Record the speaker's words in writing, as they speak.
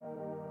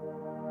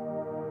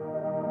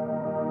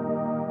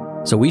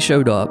So we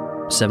showed up,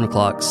 7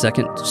 o'clock,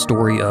 second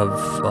story of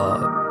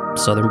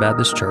Southern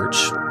Baptist Church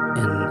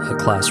in a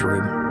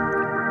classroom.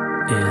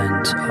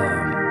 And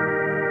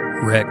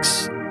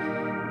Rex,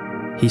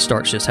 he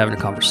starts just having a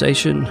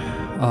conversation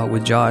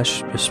with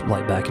Josh, just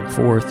like back and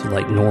forth,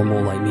 like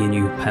normal, like me and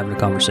you having a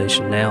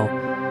conversation now.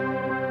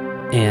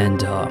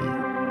 And,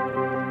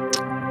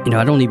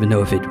 I don't even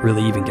know if it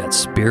really even got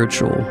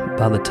spiritual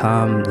by the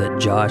time that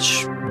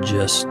Josh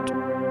just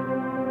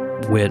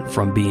went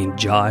from being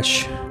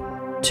Josh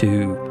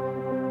to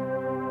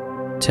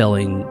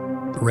telling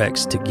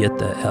Rex to get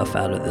the F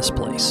out of this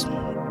place,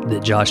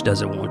 that Josh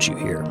doesn't want you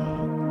here.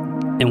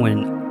 And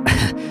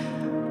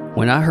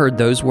when I heard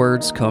those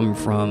words come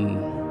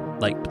from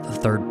like the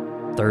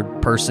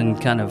third person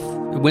kind of,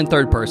 it went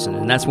third person,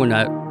 and that's when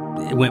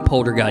it went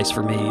poltergeist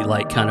for me,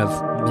 like kind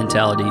of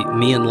mentality.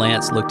 Me and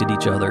Lance looked at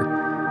each other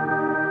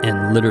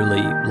and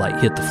literally like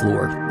hit the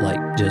floor,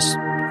 like just,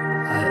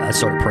 I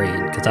started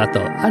praying because I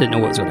didn't know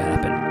what was going to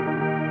happen.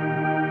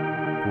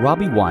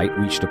 Robby White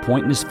reached a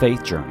point in his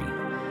faith journey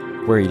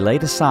where he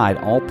laid aside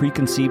all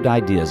preconceived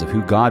ideas of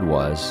who God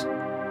was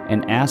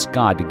and asked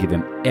God to give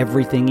him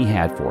everything he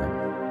had for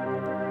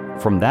him.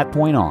 From that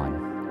point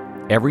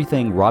on,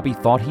 everything Robby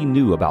thought he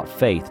knew about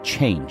faith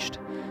changed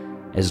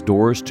as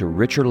doors to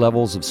richer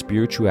levels of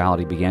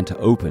spirituality began to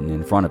open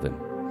in front of him,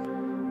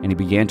 and he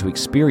began to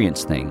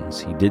experience things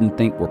he didn't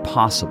think were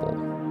possible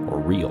or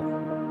real.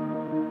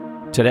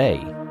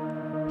 Today,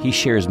 he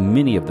shares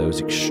many of those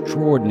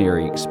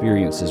extraordinary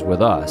experiences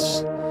with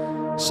us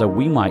so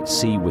we might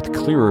see with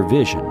clearer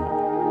vision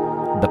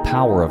the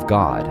power of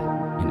God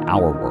in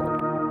our world.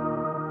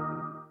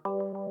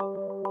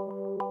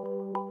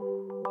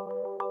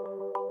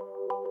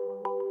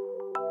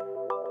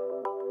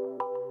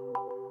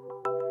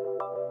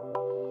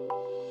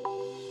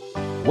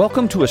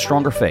 Welcome to A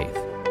Stronger Faith,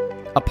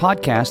 a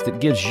podcast that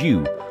gives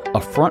you a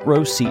front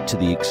row seat to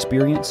the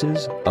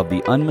experiences of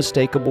the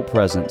unmistakable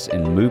presence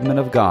and movement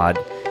of God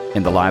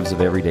in the lives of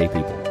everyday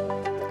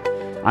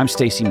people. I'm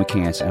Stacy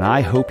McCants, and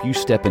I hope you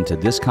step into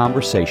this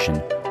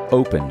conversation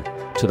open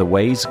to the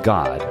ways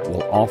God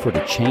will offer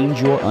to change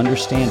your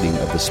understanding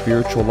of the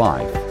spiritual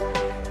life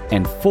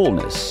and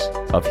fullness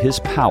of His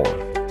power,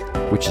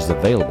 which is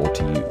available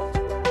to you.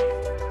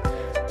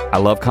 I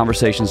love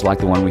conversations like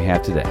the one we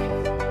have today.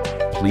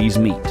 Please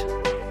meet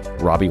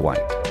Robby White.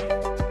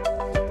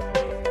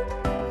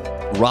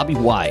 Robby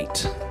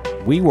White,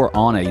 we were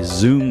on a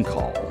Zoom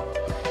call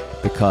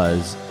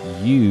because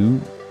you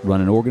run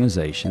an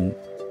organization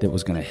that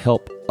was going to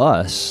help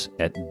us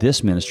at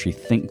this ministry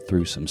think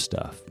through some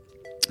stuff.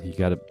 You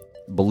got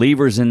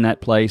believers in that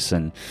place,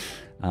 and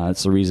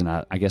that's the reason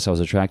I guess I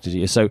was attracted to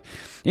you. So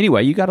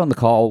anyway, you got on the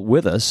call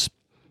with us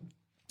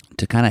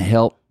to kind of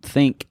help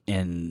think,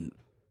 and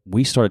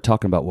we started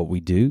talking about what we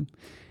do.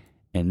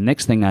 And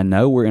next thing I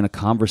know, we're in a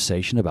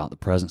conversation about the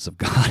presence of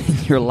God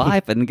in your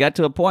life, and got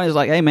to a point, it's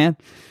like, hey, man,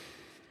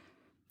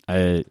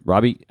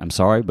 Robby, I'm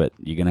sorry, but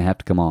you're going to have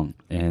to come on.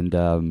 And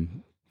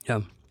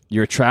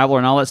you're a traveler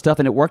and all that stuff,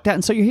 and it worked out,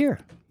 and so you're here.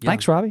 Yeah.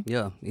 Thanks, Robby.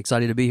 Yeah,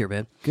 excited to be here,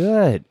 man.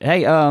 Good.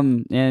 Hey,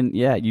 and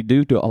yeah, you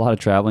do a lot of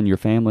traveling, your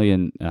family,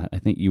 and I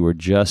think you were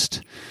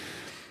just...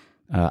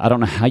 I don't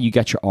know how you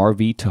got your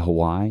RV to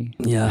Hawaii.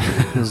 Yeah,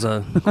 it was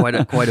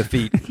quite a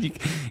feat. You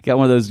got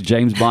one of those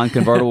James Bond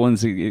convertible ones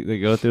that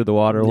go through the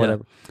water or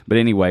whatever. But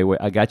anyway,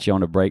 I got you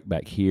on a break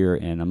back here,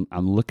 and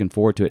I'm looking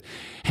forward to it.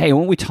 Hey,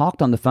 when we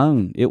talked on the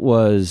phone, it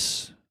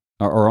was,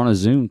 or on a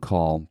Zoom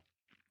call,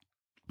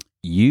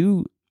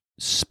 you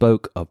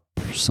spoke of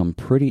some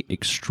pretty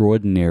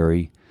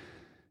extraordinary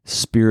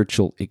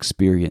spiritual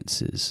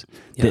experiences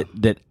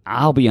that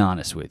I'll be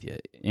honest with you,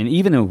 and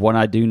even in what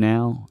I do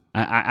now,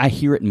 I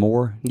hear it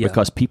more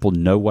because people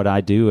know what I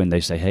do, and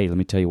they say, hey, let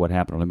me tell you what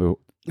happened, or let me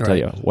tell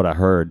you what I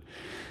heard.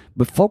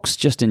 But folks,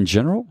 just in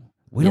general,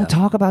 we don't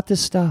talk about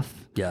this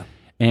stuff. Yeah.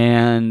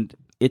 And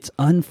it's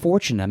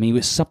unfortunate. I mean,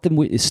 it's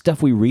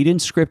stuff we read in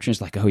Scripture. It's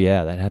like, oh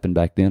yeah, that happened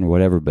back then or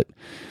whatever. But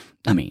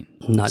I mean,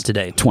 not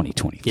today.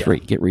 2023,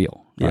 get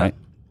real, right?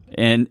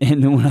 And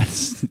then when I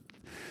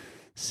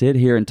sit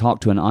here and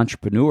talk to an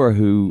entrepreneur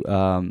who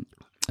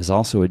is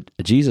also a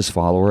Jesus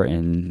follower,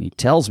 and he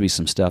tells me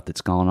some stuff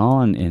that's gone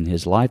on in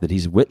his life that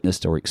he's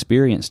witnessed or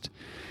experienced,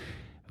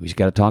 we just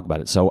got to talk about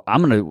it. So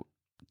I'm going to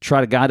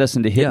try to guide us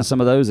into hitting some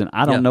of those, and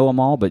I don't know them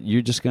all, but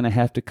you're just going to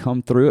have to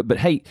come through it. But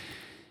hey,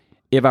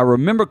 if I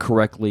remember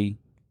correctly,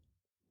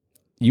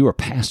 you were a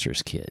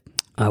pastor's kid.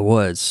 I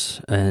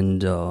was,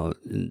 and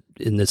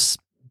in this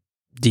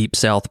deep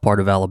south part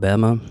of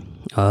Alabama,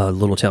 a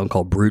little town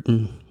called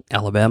Bruton,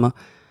 Alabama,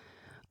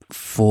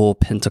 full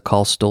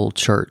Pentecostal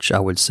church, I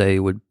would say,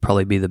 would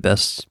probably be the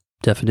best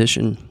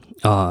definition.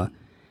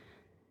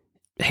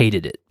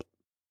 Hated it.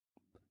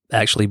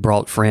 Actually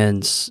brought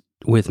friends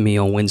with me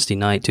on Wednesday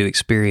night to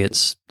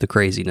experience the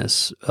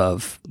craziness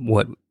of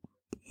what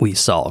we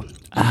saw.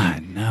 I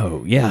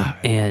know, yeah.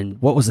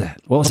 And what was that?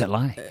 What was that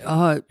like?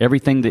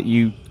 Everything that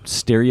you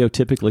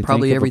stereotypically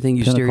probably think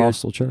everything of a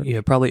Pentecostal church?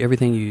 Yeah, probably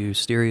everything you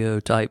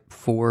stereotype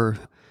for,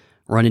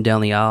 running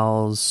down the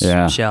aisles,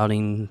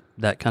 shouting,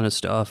 that kind of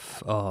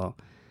stuff.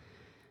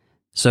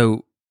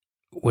 So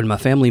when my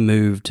family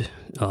moved,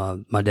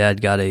 my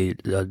dad got a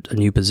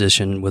new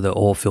position with an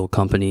oil field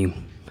company.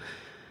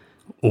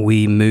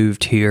 We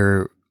moved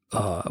here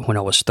when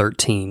I was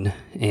 13,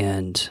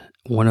 and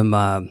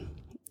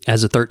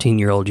as a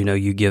 13-year-old,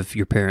 you give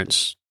your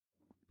parents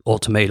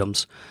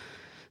ultimatums.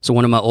 So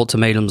one of my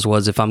ultimatums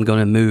was, if I'm going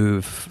to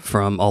move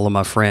from all of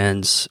my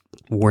friends,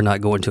 we're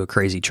not going to a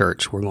crazy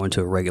church. We're going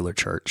to a regular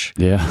church.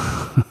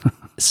 Yeah.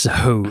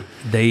 So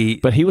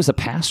But he was a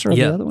pastor of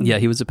the other one? Yeah,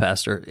 he was a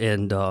pastor,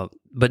 and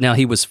but now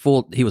he was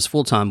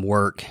full-time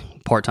work,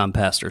 part-time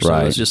pastor. So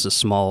it was just a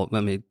small,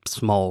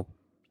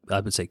 I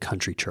would say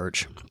country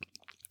church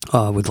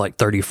with like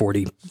 30,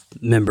 40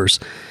 members.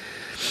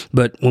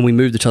 But when we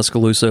moved to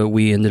Tuscaloosa,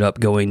 we ended up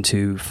going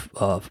to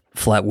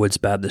Flatwoods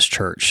Baptist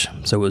Church.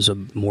 So it was a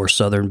more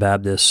Southern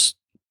Baptist,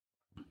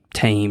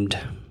 tamed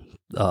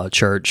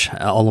church.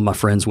 All of my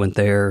friends went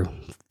there,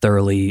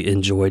 thoroughly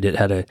enjoyed it,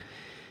 had a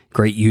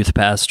great youth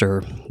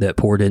pastor that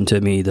poured into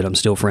me that I'm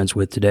still friends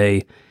with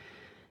today,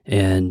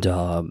 and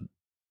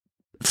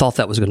thought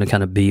that was going to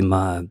kind of be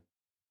my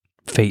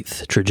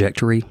faith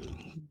trajectory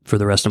for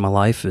the rest of my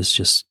life, is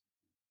just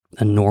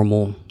a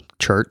normal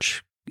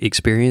church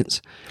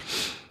experience.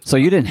 So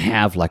you didn't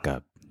have like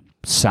a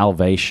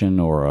salvation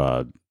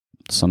or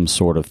some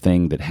sort of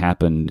thing that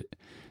happened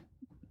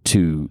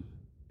to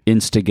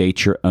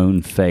instigate your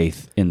own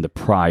faith in the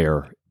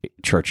prior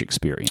church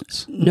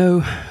experience?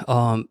 No.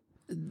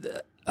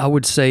 I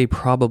would say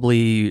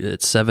probably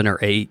at 7 or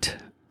 8,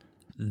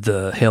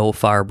 the hell,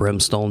 fire,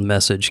 brimstone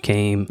message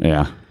came.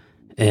 Yeah.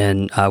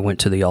 And I went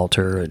to the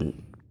altar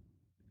and,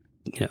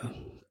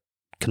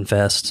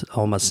 confessed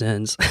all my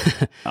sins.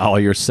 All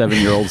your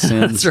 7-year-old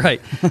sins. That's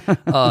right.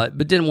 But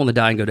didn't want to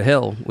die and go to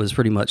hell was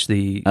pretty much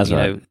the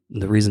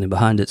reasoning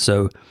behind it.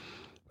 So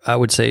I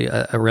would say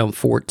around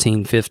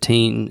 14,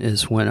 15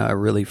 is when I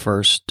really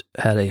first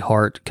had a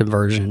heart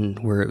conversion,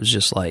 where it was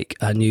just like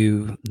I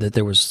knew that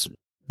there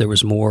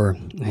was more,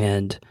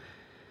 and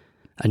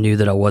I knew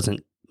that I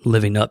wasn't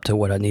living up to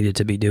what I needed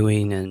to be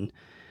doing, and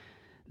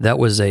that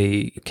was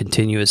a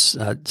continuous,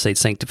 I'd say,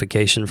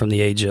 sanctification from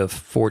the age of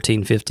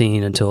 14,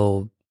 15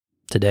 until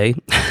today.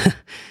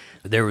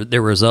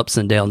 There was ups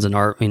and downs in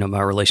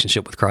my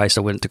relationship with Christ.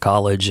 I went to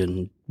college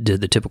and did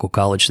the typical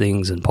college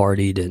things and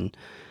partied and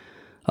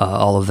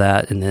all of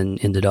that, and then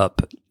ended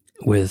up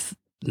with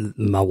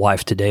my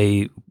wife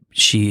today.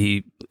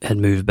 She had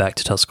moved back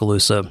to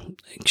Tuscaloosa.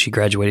 She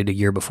graduated a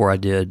year before I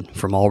did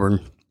from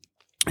Auburn,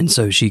 and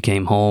so she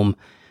came home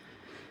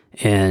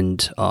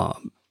and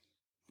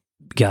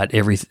got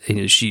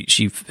everything.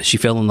 She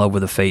fell in love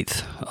with the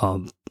faith,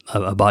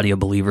 a body of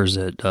believers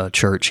at a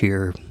church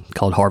here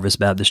called Harvest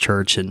Baptist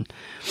Church, and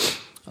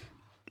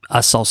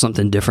I saw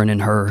something different in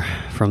her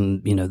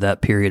from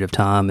that period of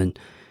time. And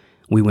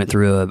we went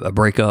through a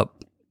breakup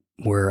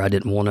where I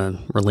didn't want to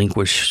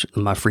relinquish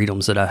my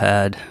freedoms that I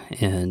had,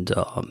 and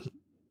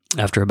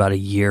after about a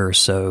year or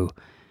so,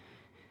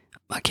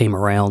 I came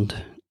around,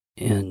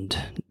 and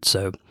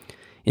so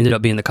ended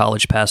up being the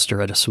college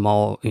pastor at a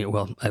small, it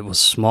was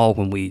small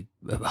when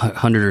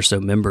 100 or so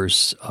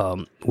members.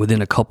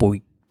 Within a couple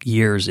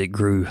years, it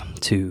grew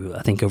to,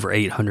 I think, over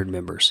 800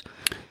 members.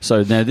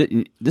 So now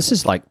this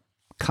is like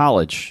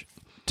college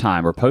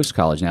time or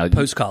post-college now.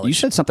 Post-college. You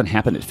said something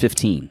happened at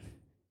 15.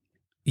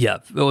 Yeah.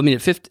 Well, I mean,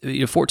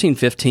 at 14,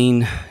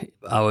 15,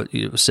 I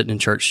was sitting in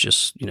church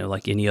just,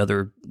 like any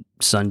other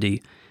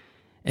Sunday,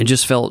 and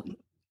just felt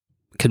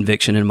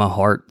conviction in my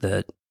heart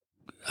that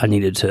I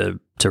needed to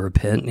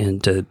repent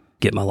and to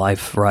get my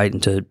life right,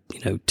 and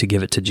to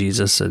give it to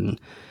Jesus. And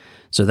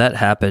so that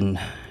happened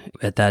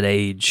at that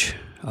age.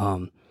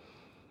 And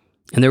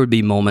there would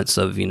be moments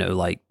of,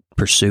 like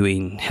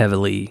pursuing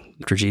heavily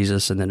for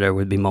Jesus, and then there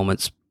would be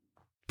moments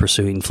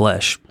pursuing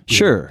flesh.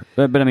 Sure.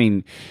 But I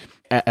mean,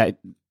 I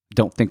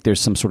don't think there's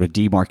some sort of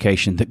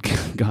demarcation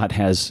that God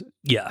has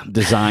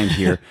designed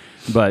here.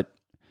 But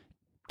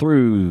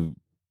through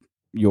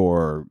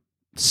your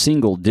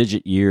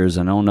single-digit years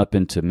and on up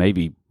into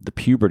maybe the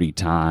puberty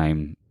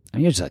time,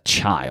 you're just a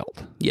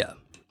child. Yeah.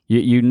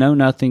 You know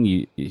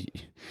nothing.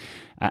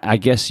 I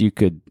guess you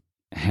could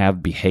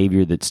have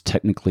behavior that's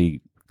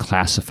technically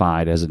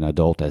classified as an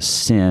adult as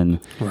sin.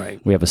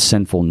 Right. We have a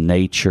sinful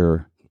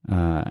nature.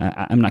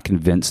 I'm not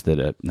convinced that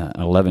an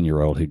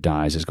 11-year-old who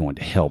dies is going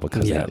to hell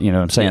because of that. You know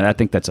what I'm saying? Yeah. I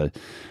think that's an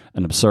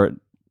absurd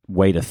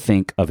way to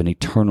think of an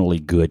eternally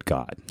good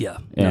God. Yeah.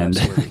 And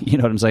you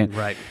know what I'm saying?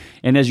 Right.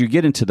 And as you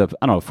get into the,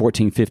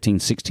 14, 15,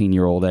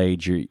 16-year-old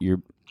age,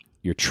 you're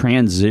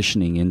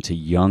transitioning into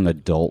young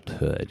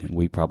adulthood.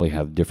 We probably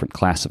have different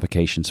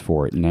classifications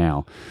for it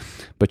now.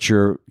 But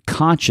you're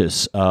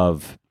conscious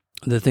of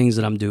the things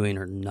that I'm doing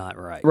are not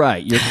right.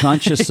 Right. You're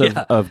conscious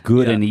of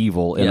good and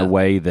evil in a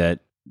way that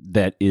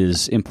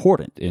is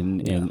important.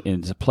 And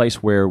it's a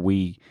place where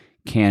we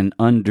can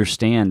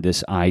understand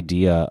this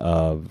idea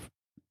of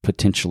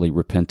potentially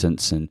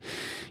repentance, and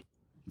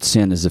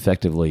sin is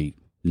effectively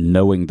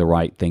knowing the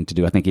right thing to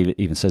do. I think it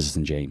even says this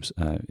in James,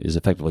 is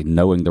effectively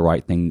knowing the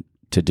right thing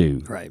to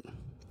do. Right.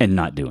 and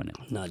not doing it.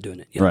 Not doing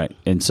it. Yep. Right.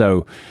 And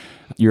so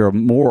you're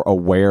more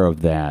aware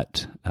of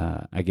that,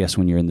 I guess,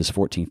 when you're in this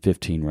 14,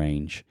 15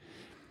 range.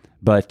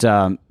 But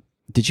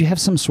did you have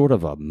some sort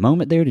of a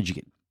moment there? Did you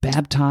get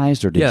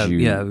baptized, or did you?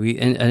 Yeah.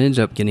 I ended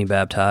up getting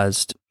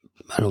baptized.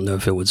 I don't know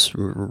if it was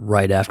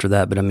right after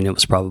that, but I mean, it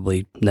was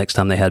probably next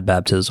time they had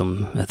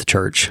baptism at the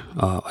church.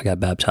 I got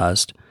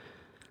baptized.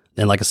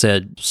 And like I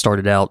said,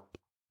 started out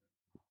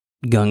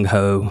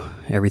gung-ho,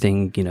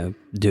 everything,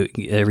 do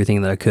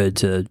everything that I could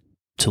to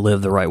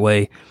live the right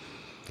way.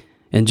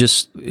 And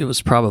it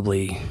was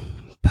probably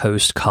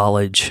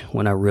post-college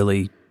when I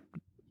really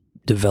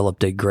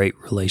developed a great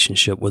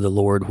relationship with the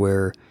Lord,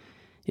 where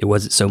it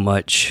wasn't so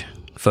much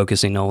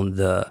focusing on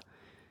the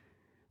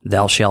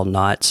thou shalt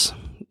nots,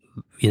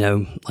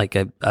 like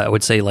I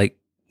would say, like,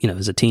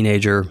 as a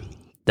teenager,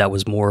 that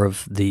was more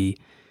of the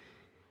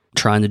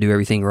trying to do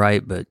everything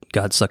right, but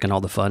God sucking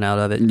all the fun out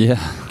of it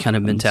kind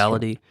of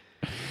mentality.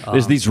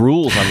 There's these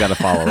rules I've got to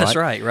follow, right? That's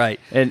right.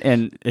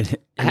 And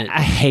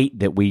I hate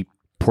that we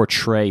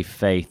portray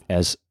faith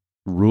as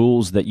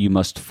rules that you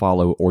must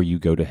follow or you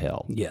go to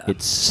hell. Yeah.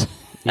 It's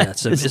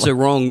a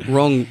wrong it's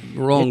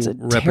a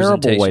representation.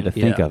 terrible way to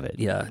think of it.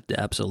 Yeah,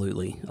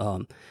 absolutely.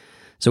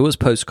 So it was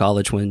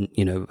post-college when,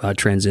 I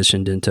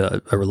transitioned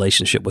into a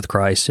relationship with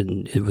Christ,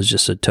 and it was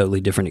just a totally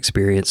different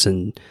experience.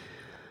 And,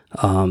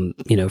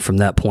 from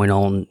that point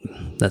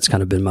on, that's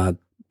kind of been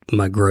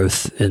my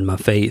growth in my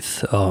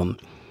faith.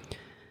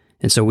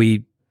 And so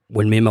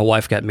when me and my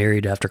wife got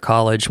married after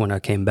college, when I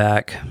came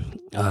back,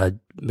 I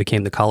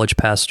became the college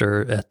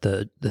pastor at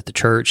the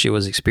church. It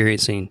was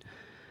experiencing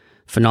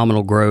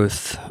phenomenal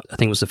growth. I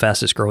think it was the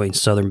fastest growing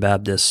Southern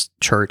Baptist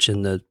church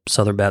in the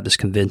Southern Baptist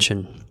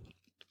Convention.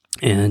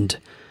 And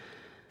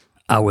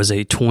I was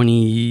a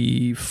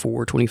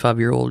 24,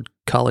 25-year-old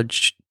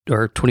college,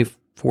 or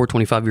 24,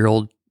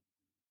 25-year-old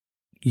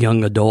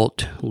young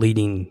adult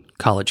leading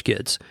college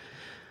kids.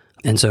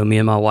 And so me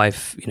and my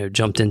wife,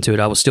 jumped into it.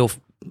 I was still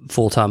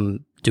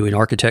full-time doing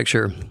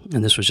architecture,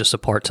 and this was just a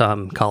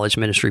part-time college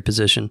ministry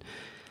position.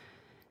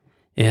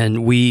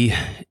 And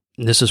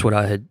this is what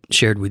I had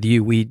shared with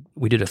you. We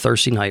did a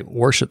Thursday night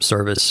worship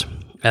service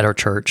at our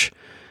church,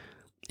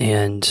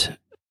 and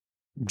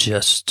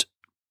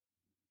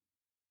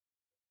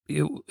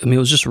it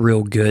was just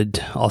real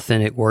good,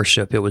 authentic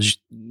worship. It was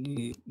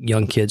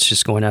young kids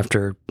just going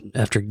after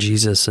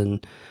Jesus,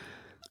 and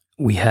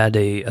we had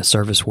a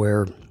service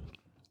where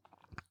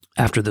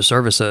after the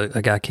service,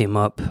 a guy came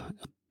up,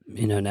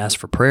 and asked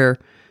for prayer.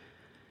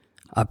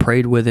 I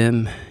prayed with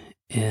him,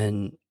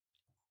 and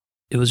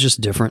it was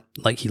just different.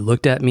 Like, he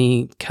looked at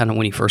me kind of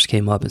when he first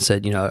came up and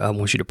said, I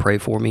want you to pray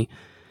for me.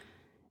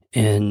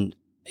 And,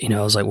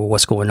 I was like, well,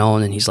 what's going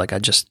on? And he's like, I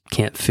just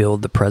can't feel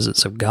the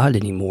presence of God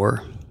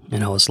anymore.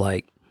 And I was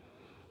like,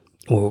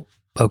 well,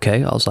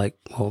 okay. I was like,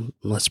 well,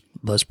 let's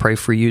pray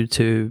for you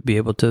to be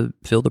able to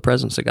feel the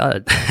presence of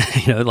God.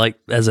 Like,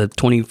 as a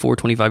 24,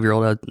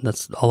 25-year-old,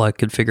 that's all I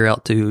could figure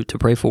out to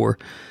pray for.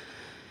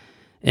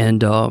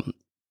 And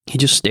he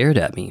just stared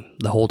at me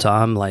the whole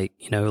time, like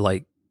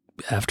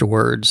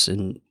afterwards,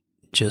 and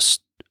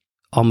just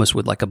almost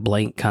with like a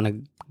blank kind of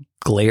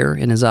glare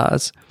in his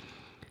eyes,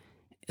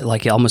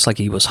 almost like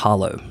he was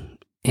hollow.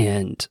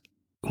 And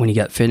when he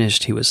got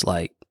finished, he was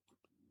like,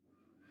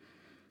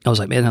 I was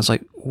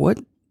like,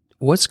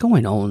 what's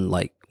going on?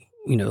 Like,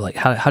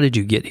 how did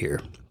you get here?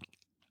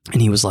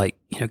 And he was like,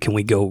 can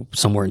we go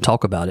somewhere and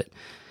talk about it?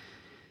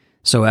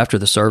 So after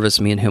the service,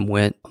 me and him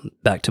went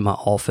back to my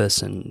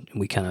office, and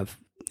we kind of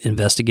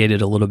investigated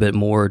a little bit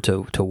more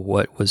to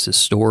what was his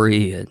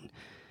story. And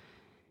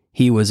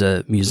he was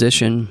a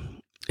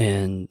musician,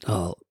 and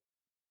I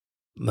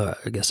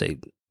guess a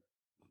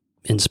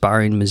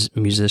inspiring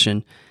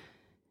musician.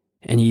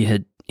 And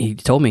he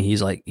told me,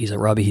 he's like,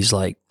 Robby, he's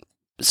like,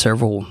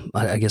 several,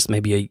 I guess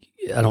maybe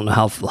I don't know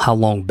how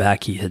long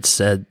back he had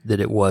said that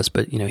it was,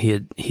 but he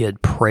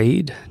had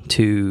prayed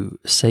to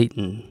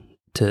Satan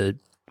to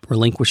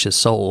relinquish his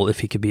soul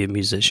if he could be a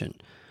musician.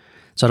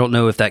 So I don't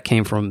know if that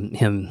came from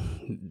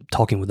him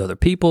talking with other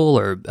people,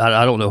 or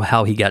I don't know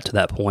how he got to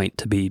that point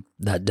to be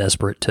that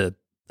desperate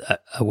I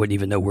wouldn't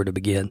even know where to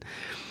begin.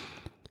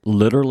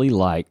 Literally,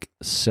 like,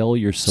 sell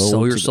your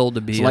soul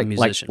to be a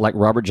musician, like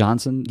Robert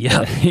Johnson.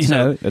 Yeah,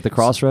 at the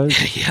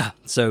crossroads. Yeah.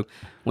 So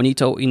when he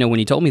told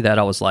me that,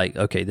 I was like,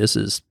 okay, this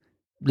is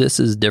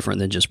different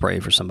than just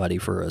praying for somebody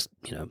for us.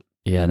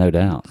 Yeah, no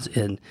doubt.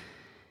 And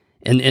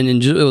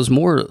it was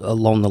more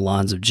along the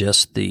lines of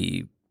just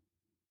the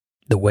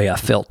way I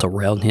felt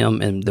around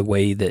him and the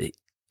way that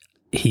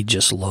he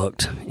just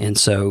looked. And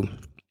so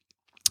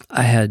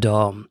I had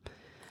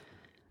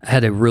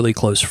a really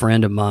close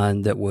friend of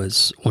mine that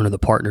was one of the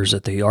partners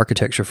at the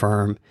architecture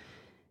firm,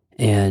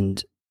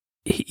 and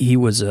he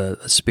was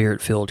a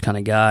spirit-filled kind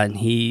of guy, and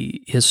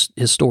his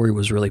story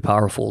was really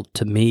powerful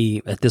to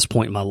me at this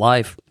point in my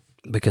life,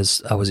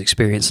 because I was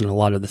experiencing a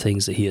lot of the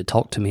things that he had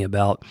talked to me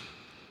about.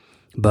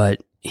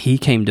 But he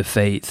came to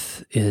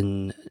faith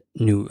in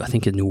New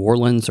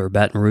Orleans or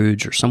Baton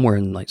Rouge or somewhere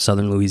in like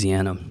southern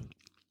Louisiana,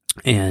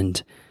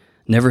 and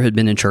never had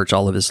been in church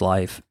all of his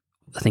life.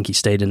 I think he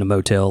stayed in a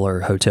motel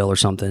or hotel or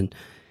something,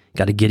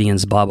 got a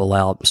Gideon's Bible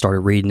out,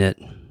 started reading it,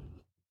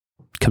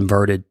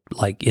 converted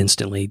like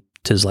instantly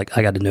to like,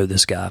 I got to know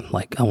this guy.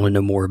 Like, I want to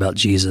know more about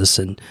Jesus,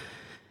 and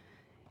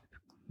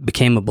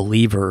became a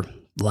believer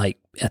like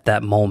at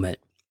that moment.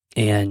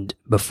 And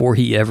before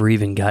he ever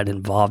even got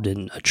involved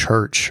in a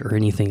church or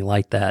anything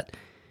like that,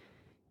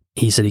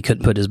 he said he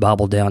couldn't put his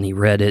Bible down. He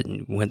read it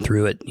and went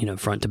through it,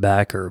 front to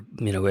back, or,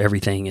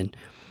 everything. And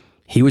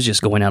he was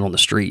just going out on the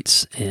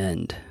streets.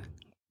 And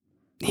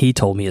he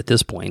told me at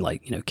this point,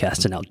 like,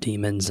 casting out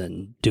demons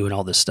and doing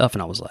all this stuff.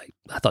 And I was like,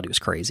 I thought he was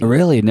crazy.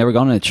 Really? Had never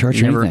gone to a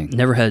church or anything?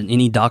 Never had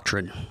any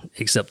doctrine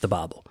except the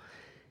Bible.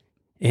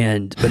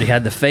 But he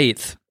had the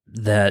faith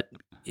that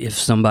if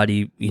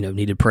somebody,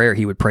 needed prayer,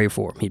 he would pray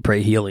for him. He'd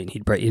pray healing.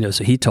 He'd pray,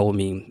 so he told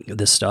me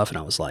this stuff. And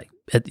I was like,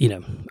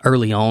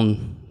 early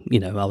on,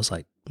 I was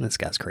like, this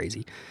guy's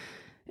crazy.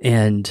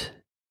 And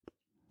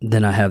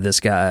then I have this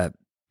guy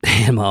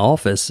in my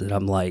office, and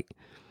I'm like,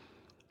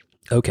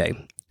 okay.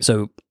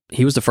 So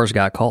he was the first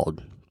guy I called.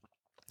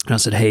 And I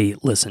said, hey,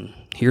 listen,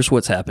 here's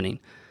what's happening.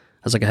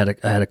 I was like,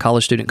 I had a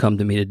college student come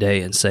to me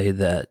today and say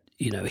that,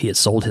 he had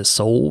sold his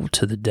soul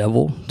to the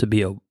devil to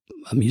be a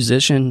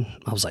musician.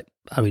 I was like,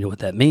 I don't even know what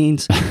that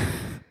means.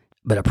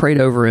 But I prayed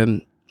over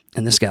him,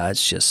 and this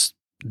guy's just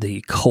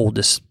the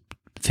coldest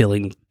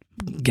feeling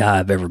guy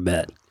I've ever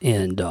met.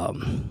 And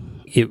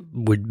it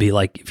would be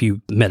like if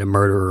you met a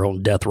murderer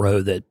on death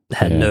row that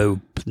had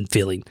no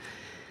feeling.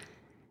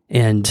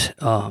 And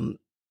I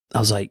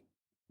was like,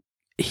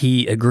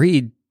 he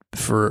agreed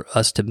for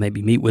us to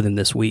maybe meet with him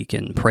this week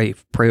and pray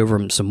over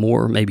him some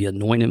more, maybe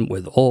anoint him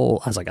with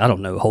oil. I was like, I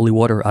don't know, holy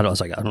water. I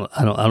was like, I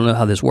don't know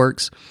how this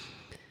works.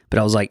 But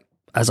I was like,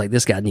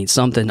 this guy needs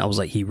something. I was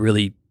like, he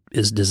really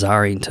is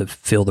desiring to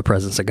feel the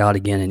presence of God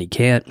again, and he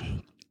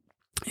can't.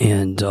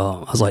 And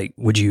I was like,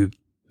 would you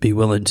be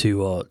willing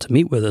to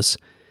meet with us?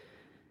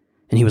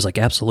 And he was like,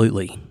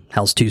 absolutely.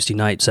 How's Tuesday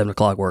night,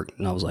 7:00 work?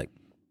 And I was like,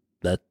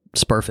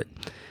 that's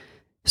perfect.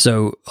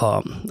 So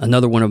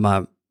another one of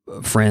my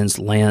friends,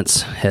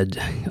 Lance, had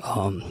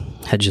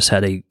just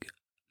had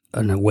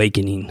an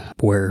awakening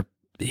where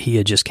he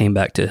had just came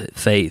back to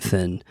faith,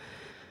 and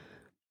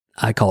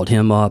I called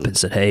him up and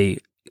said, hey,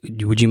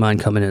 would you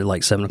mind coming in at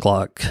like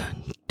 7:00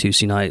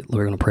 Tuesday night?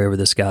 We're going to pray over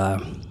this guy.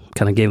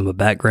 Kind of gave him a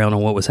background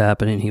on what was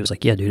happening. He was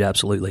like, yeah, dude,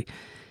 absolutely.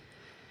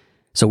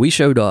 So we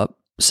showed up,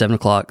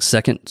 7:00,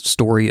 second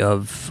story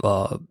of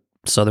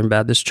Southern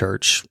Baptist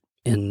Church,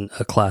 in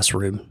a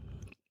classroom.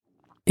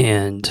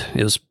 And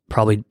it was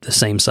probably the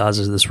same size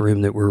as this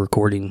room that we're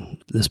recording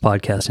this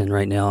podcast in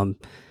right now.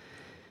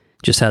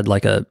 Just had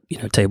like a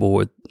table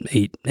with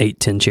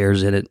 10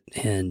 chairs in it.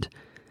 And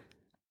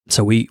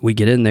so we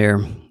get in there,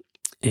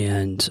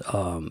 and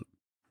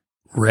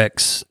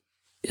Rex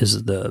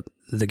is the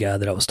guy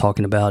that I was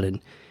talking about,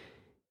 and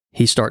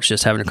he starts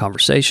just having a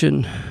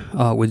conversation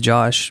with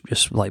Josh,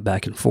 just like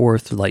back and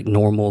forth, like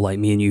normal, like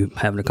me and you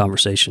having a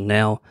conversation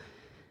now.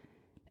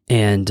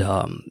 And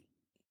I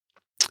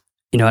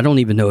don't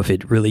even know if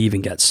it really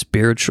even got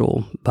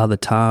spiritual by the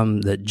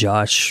time that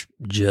Josh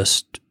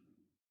just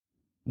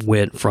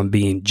went from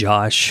being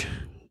Josh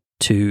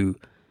to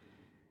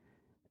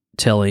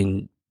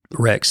telling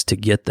Rex to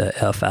get the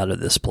F out of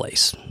this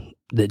place,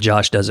 that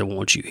Josh doesn't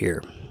want you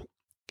here.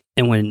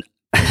 And when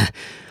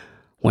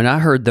I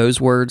heard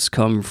those words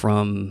come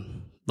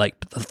from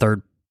like the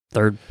third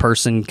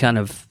person kind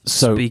of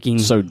speaking.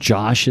 So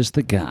Josh is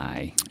the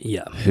guy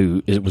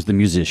who was the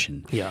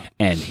musician. Yeah.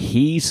 And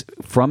he's,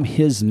 from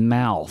his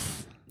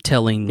mouth,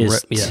 telling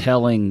this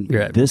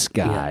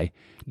guy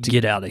to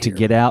get out of here. To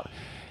get out.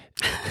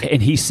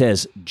 And he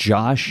says,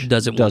 Josh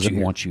doesn't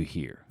want you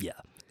here. Yeah.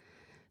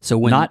 So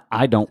when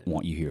I don't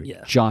want you here.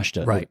 Yeah. Josh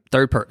does. Right.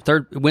 Third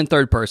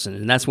person.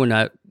 And that's when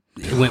it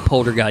went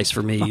poltergeist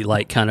for me,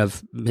 like kind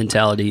of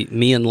mentality.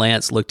 Me and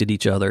Lance looked at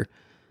each other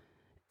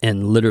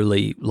and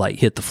literally like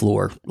hit the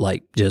floor.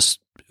 Like just,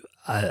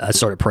 I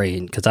started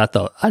praying because I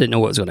didn't know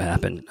what was going to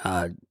happen.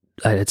 I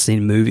had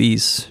seen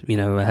movies,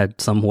 I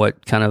had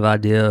somewhat kind of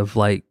idea of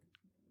like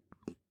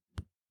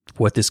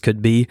what this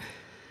could be.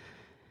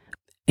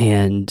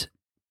 And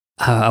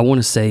I want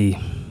to say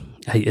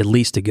at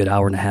least a good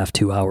hour and a half,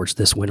 2 hours,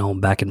 this went on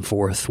back and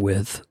forth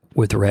with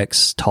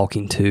Rex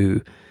talking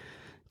to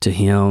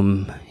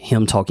him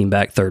talking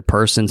back third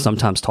person,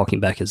 sometimes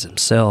talking back as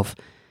himself,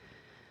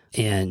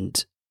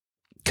 and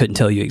couldn't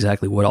tell you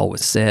exactly what all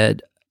was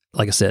said.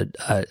 Like I said,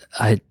 I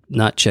had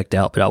not checked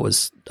out, but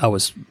I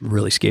was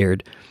really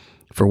scared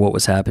for what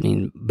was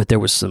happening. But there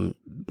was some,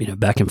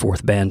 back and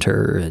forth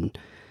banter, and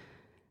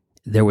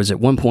there was at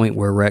one point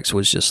where Rex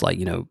was just like,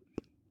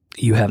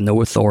 you have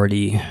no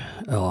authority,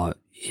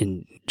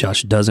 and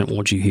Josh doesn't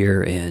want you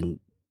here. And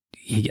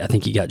I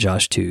think he got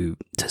Josh to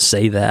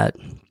say that.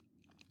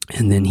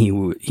 And then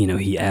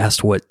he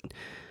asked,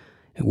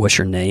 what's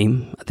your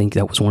name? I think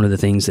that was one of the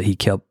things that he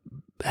kept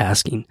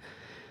asking.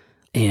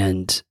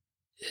 And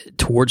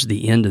towards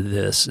the end of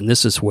this, and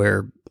this is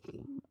where,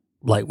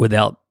 like,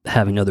 without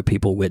having other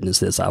people witness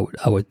this, I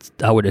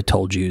would have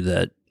told you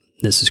that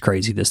this is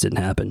crazy, this didn't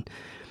happen.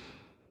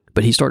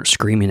 But he started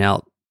screaming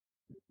out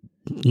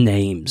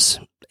names.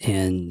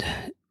 And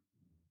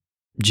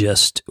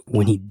just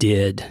when he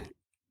did,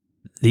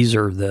 these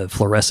are the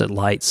fluorescent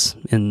lights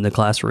in the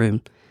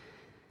classroom.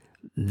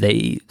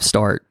 They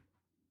start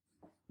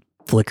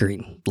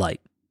flickering like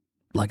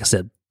I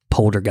said,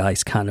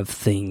 poltergeist kind of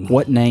thing.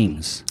 What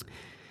names?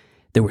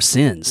 There were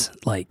sins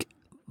like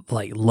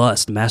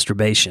lust,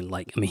 masturbation.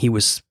 Like, I mean, he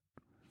was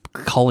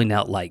calling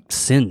out like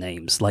sin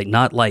names, like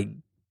not like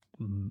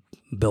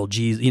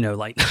Belgiz,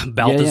 like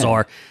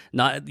Balthazar,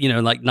 not,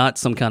 like not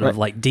some kind of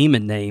like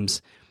demon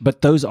names.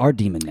 But those are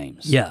demon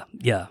names. Yeah.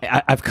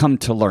 I've come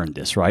to learn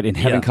this, right? In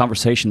having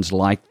conversations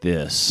like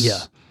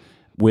this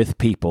with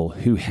people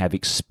who have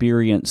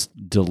experienced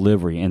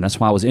delivery. And that's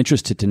why I was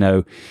interested to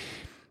know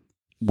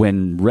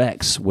when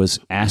Rex was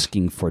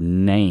asking for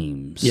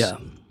names. Yeah.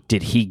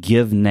 Did he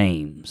give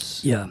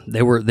names? Yeah.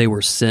 They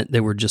were sent.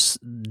 They were just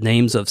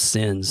names of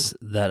sins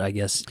that I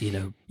guess,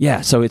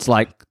 Yeah. So it's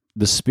like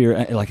the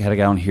Spirit, like I had a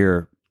guy on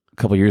here a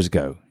couple of years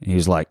ago, and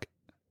he's like,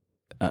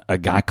 a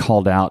guy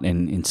called out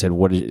and said,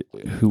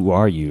 who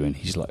are you? And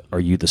he's like, are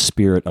you the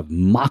spirit of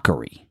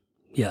mockery?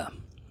 Yeah.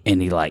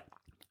 And he like,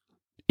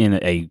 in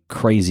a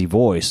crazy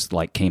voice,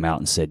 like came out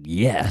and said,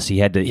 yes. He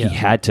had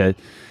to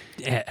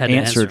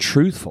answer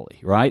truthfully,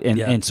 right?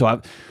 And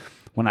so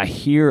when I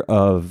hear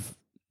of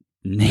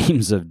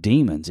names of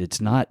demons,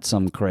 it's not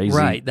some crazy,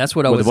 right? That's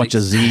what I was with a bunch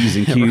of Z's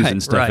and Q's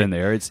and stuff in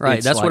there. It's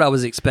right. That's like, what I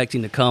was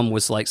expecting to come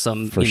was like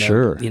some for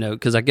sure.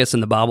 Because I guess in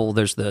the Bible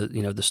there's the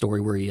the story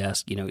where he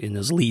asked in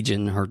his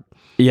legion or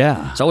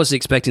So I was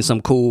expecting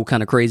some cool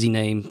kind of crazy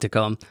name to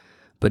come,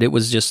 but it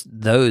was just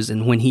those.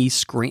 And when he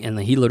screamed, and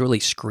he literally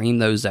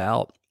screamed those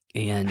out.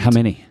 And how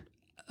many?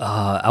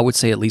 I would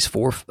say at least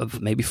 4,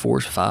 maybe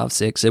 4, 5,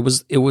 6. It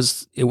was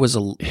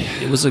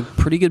a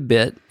pretty good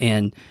bit.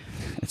 And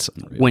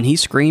when he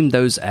screamed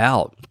those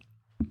out,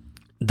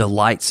 the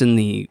lights in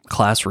the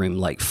classroom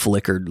like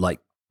flickered like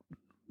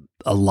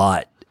a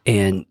lot,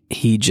 and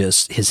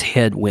his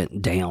head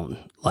went down,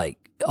 like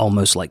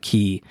almost like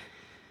he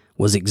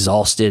was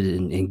exhausted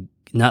and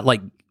not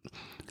like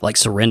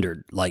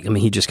surrendered. Like, I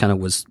mean, he just kind of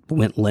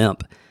went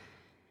limp.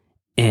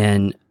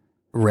 And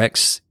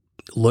Rex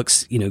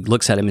looks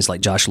at him. He's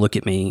like, Josh, look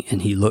at me.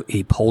 And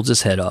he holds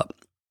his head up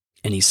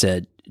and he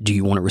said, do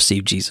you want to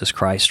receive Jesus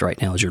Christ right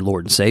now as your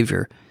Lord and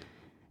Savior?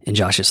 And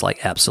Josh is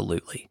like,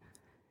 absolutely.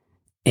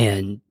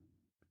 And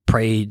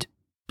prayed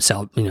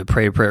a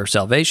prayer of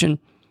salvation.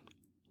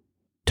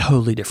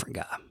 Totally different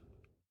guy.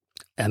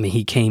 I mean,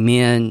 he came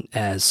in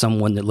as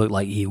someone that looked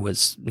like he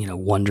was,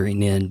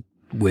 wandering in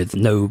with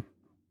no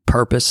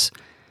purpose.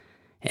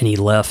 And he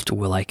left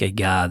with like a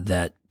guy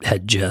that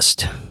had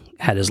just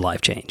had his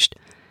life changed.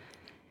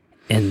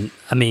 And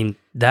I mean,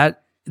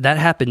 that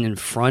happened in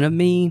front of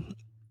me,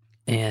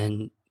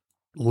 and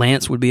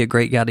Lance would be a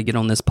great guy to get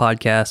on this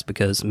podcast,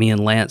 because me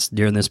and Lance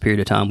during this period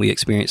of time, we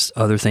experienced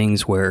other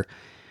things where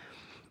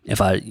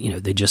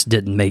they just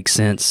didn't make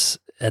sense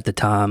at the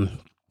time.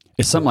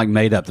 It's something like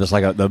made up. That's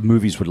like the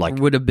movies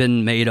would have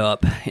been made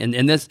up.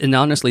 And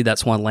honestly,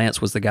 that's why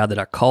Lance was the guy that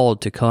I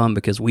called to come,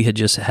 because we had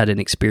just had an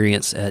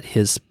experience at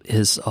his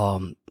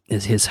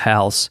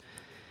house.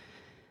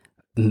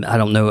 I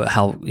don't know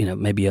how,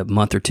 maybe a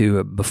month or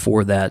two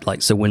before that.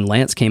 Like, so when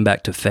Lance came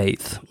back to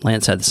faith,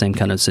 Lance had the same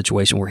kind of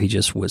situation where he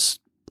just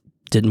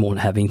didn't want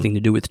to have anything to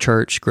do with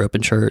church, grew up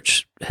in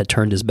church, had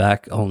turned his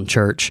back on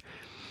church,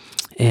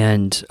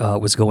 and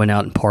was going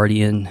out and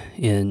partying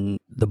in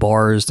the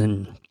bars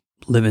and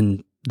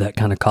living that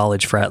kind of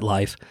college frat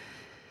life.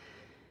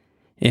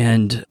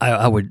 And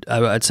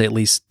I'd say at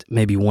least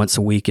maybe once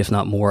a week, if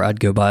not more, I'd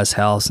go by his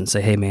house and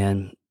say, hey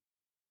man,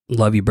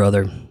 love you,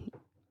 brother.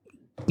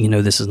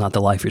 This is not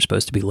the life you're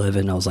supposed to be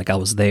living. I was like, I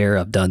was there.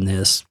 I've done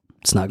this.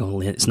 It's not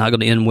going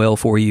to end well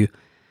for you.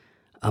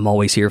 I'm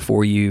always here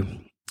for you.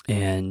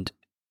 And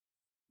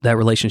that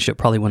relationship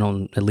probably went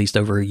on at least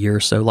over a year or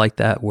so like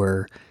that,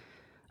 where,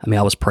 I mean,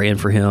 I was praying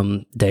for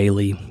him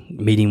daily,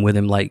 meeting with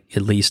him like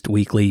at least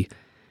weekly.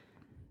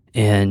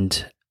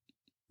 And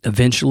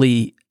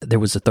eventually there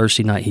was a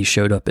Thursday night he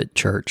showed up at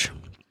church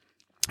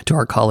to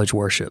our college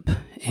worship.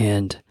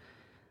 And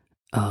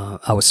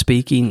I was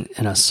speaking,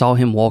 and I saw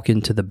him walk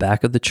into the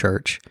back of the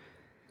church,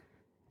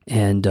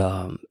 and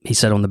he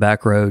sat on the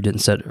back row, didn't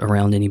sit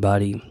around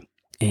anybody.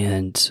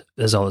 And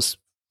as I was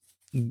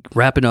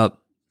wrapping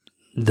up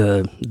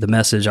the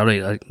message,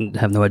 I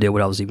have no idea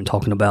what I was even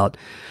talking about.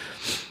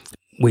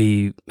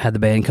 We had the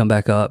band come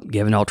back up,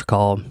 gave an altar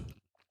call,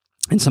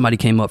 and somebody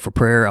came up for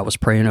prayer. I was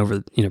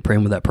praying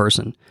praying with that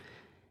person,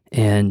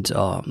 and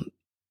all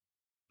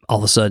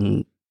of a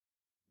sudden,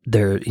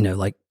 there,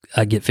 like,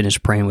 I get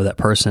finished praying with that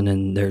person,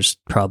 and there's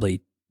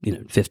probably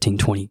 15,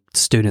 20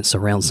 students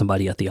around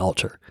somebody at the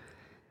altar,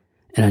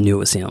 and I knew it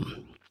was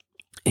him,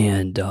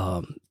 and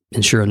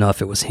sure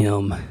enough, it was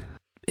him.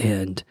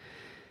 And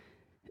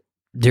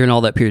during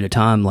all that period of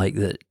time, like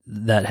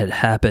that had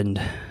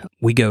happened,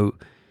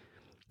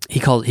 he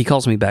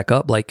calls me back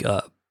up, like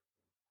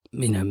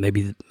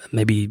maybe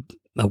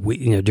a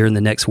week, during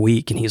the next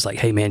week, and he's like,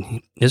 hey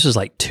man, this is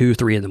like 2,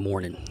 3 in the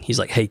morning. He's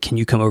like, hey, can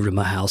you come over to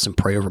my house and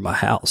pray over my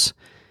house?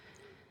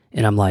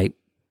 And I'm like,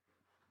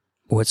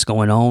 what's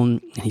going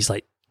on? And he's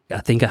like,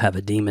 I think I have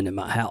a demon in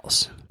my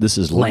house. This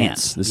is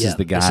Lance. This is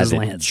the guy that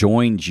Lance.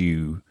 joined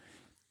you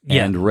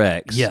and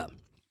Rex. Yeah.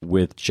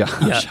 With Josh.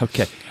 Yeah.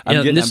 Okay.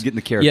 I'm getting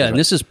the character. Yeah, right. and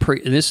this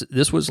is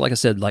this was, like I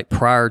said, like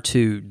prior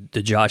to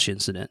the Josh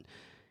incident.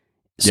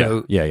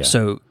 So Yeah.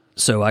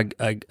 So I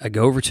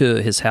go over to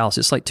his house.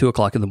 It's like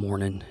 2:00 in the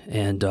morning,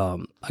 and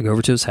I go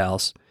over to his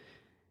house.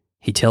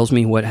 He tells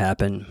me what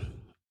happened.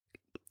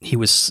 He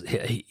was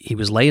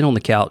laying on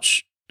the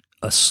couch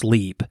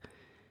asleep,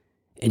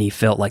 and he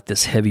felt like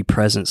this heavy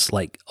presence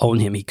like on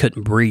him. He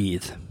couldn't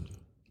breathe,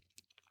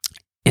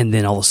 and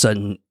then all of a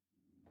sudden,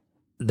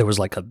 there was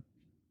like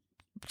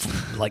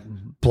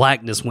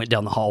blackness went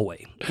down the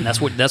hallway, and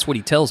that's what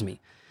he tells me.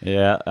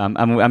 Yeah,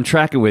 I'm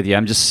tracking with you.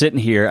 I'm just sitting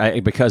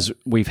here because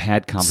we've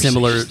had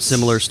conversations.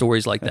 Similar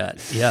stories like that.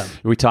 Yeah,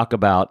 we talk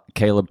about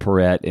Caleb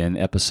Perrette in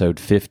episode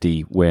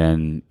 50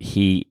 when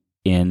he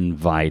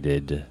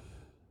invited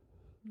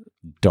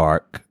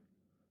dark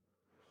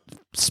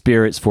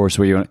spirits for us.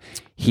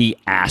 He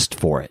asked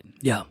for it.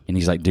 Yeah, and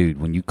he's like,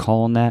 dude, when you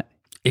call on that,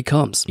 it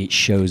comes. It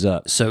shows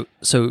up. So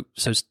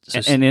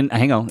and then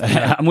hang on,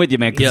 I'm with you,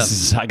 man. Yeah.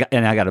 I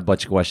got a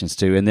bunch of questions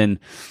too. And then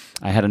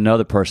I had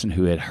another person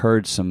who had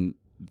heard some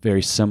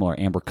very similar,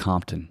 Amber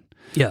Compton.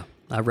 Yeah,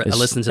 I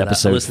listened to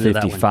episode that.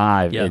 Episode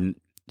 55, yeah. And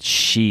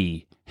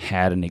she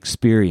had an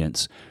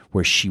experience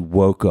where she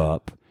woke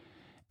up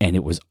and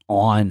it was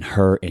on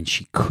her and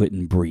she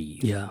couldn't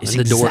breathe. Yeah, and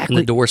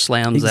the door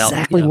slams out.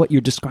 Exactly what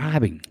you're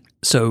describing.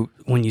 So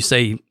when you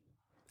say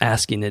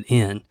asking it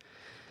in,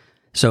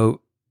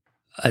 so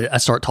I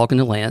start talking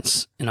to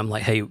Lance, and I'm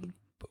like, hey,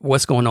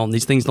 what's going on?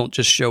 These things don't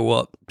just show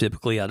up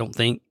typically, I don't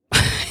think.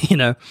 He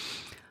had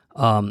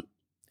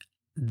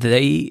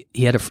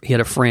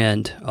a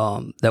friend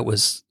that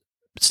was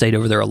stayed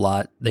over there a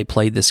lot. They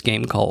played this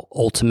game called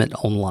Ultimate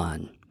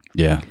Online.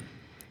 Yeah.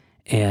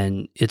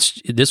 And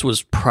this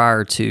was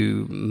prior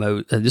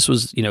to this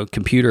was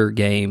computer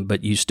game,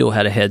 but you still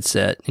had a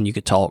headset and you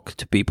could talk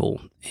to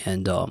people,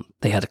 and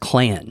they had a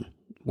clan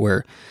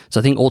so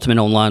I think Ultimate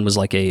Online was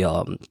like a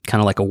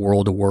kind of like a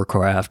World of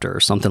Warcraft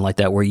or something like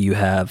that, where you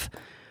have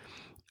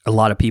a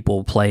lot of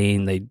people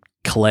playing. They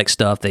collect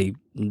stuff, they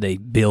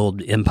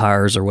build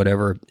empires or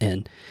whatever,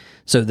 and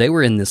so they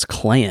were in this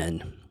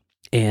clan.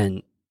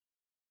 And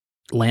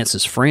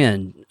Lance's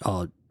friend,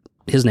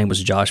 his name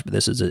was Josh, but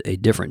this is a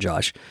different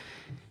Josh.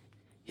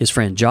 His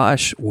friend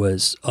Josh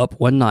was up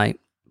one night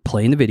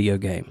playing the video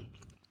game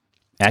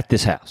at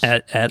this house,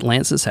 at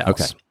Lance's house.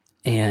 Okay.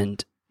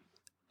 And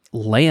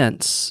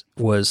Lance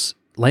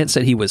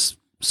said he was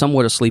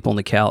somewhat asleep on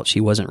the couch. He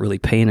wasn't really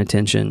paying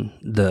attention.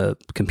 The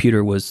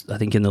computer was, I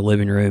think, in the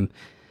living room.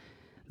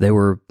 They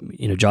were,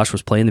 Josh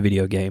was playing the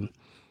video game.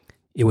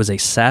 It was a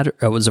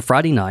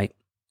Friday night,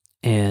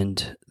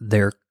 and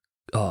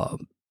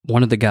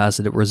one of the guys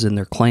that was in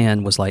their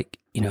clan was like,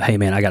 hey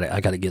man, I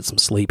gotta get some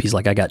sleep. He's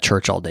like, I got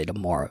church all day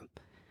tomorrow.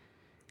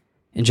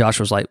 And Josh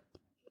was like,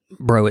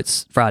 bro,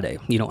 it's Friday.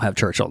 You don't have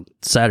church on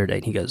Saturday.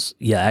 And he goes,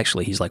 yeah,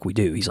 actually, he's like, we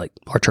do. He's like,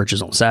 our church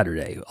is on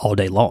Saturday all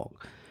day long.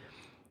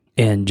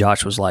 And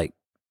Josh was like,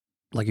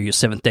 are you a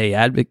Seventh-day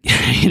Advocate?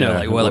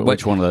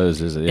 Which one of those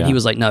is it? Yeah. And he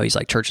was like, no, he's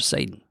like Church of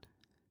Satan.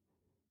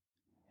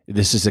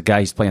 This is a guy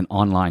he's playing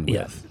online with.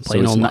 Yeah,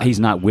 playing online. He's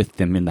not with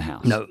them in the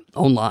house. No,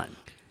 online.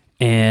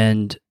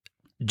 And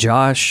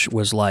Josh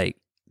was like,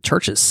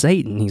 Church of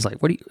Satan? He's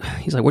like, what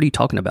are you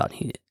talking about?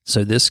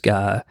 So this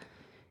guy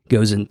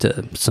goes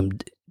into some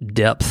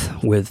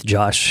depth with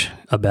Josh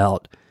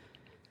about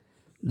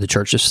the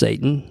Church of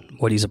Satan,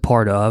 what he's a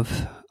part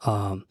of.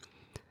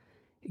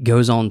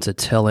 Goes on to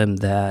tell him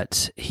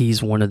that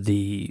he's one of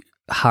the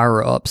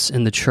higher ups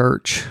in the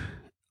church.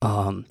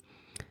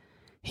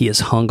 He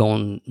is hung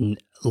on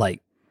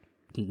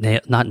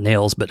not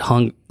nails, but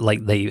hung,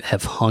 like they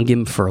have hung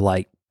him for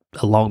like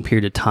a long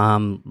period of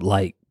time.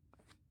 Like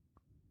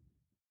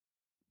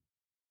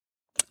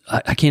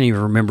I can't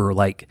even remember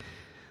like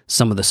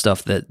some of the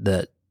stuff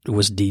that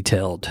was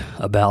detailed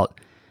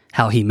about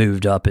how he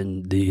moved up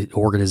in the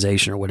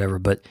organization or whatever.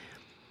 But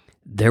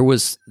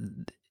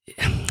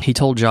he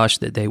told Josh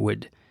that they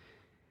would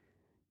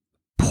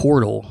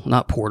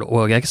not portal,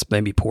 well, I guess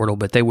maybe portal,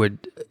 but they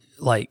would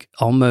like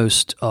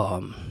almost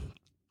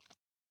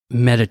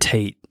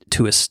meditate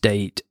to a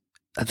state.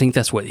 I think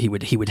that's what he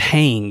would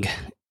hang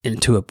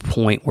into a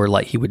point where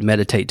like he would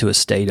meditate to a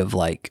state of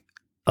like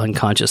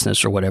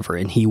unconsciousness or whatever,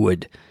 and he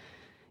would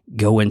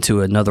go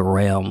into another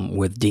realm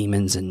with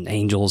demons and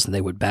angels, and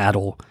they would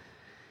battle.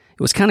 It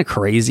was kind of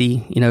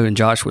crazy, and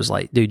Josh was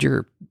like, dude,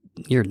 you're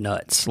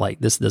nuts. Like,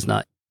 this does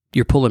not,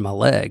 you're pulling my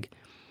leg.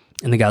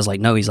 And the guy's like,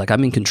 no, he's like,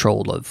 I'm in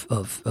control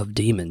of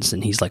demons.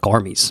 And he's like,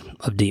 armies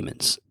of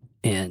demons.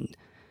 And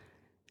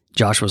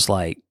Josh was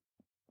like,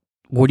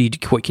 what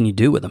can you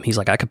do with them? He's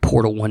like, I could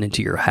portal one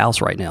into your house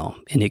right now,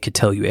 and it could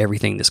tell you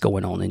everything that's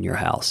going on in your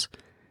house.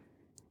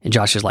 And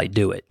Josh is like,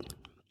 do it.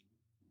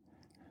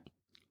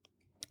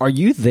 Are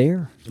you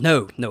there?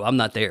 No, I'm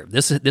not there.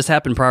 This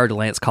happened prior to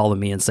Lance calling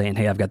me and saying,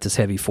 hey, I've got this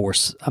heavy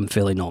force I'm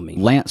feeling on me.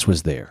 Lance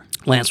was there.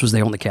 Lance was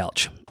there on the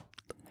couch.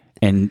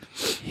 And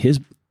his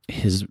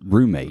his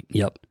roommate.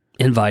 Yep.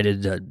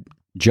 Invited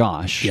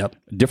Josh. Yep.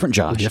 Different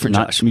Josh.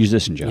 Not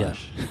musician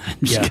Josh.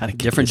 Yeah.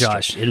 Different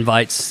Josh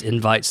invites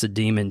the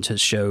demon to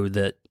show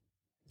that.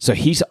 So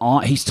he's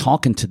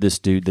talking to this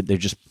dude that they're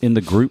just in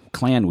the group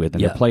clan with,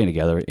 and they're playing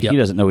together. Yep. He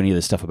doesn't know any of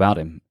this stuff about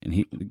him,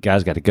 and the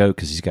guy's got to go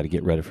because he's got to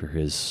get ready for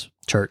his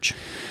church.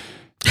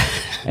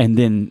 And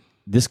then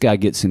this guy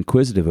gets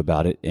inquisitive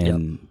about it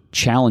and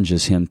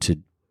challenges him to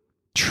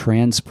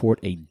transport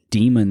a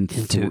demon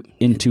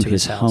into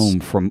his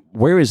home. From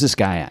where is this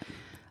guy at?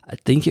 I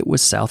think it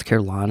was South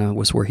Carolina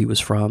was where he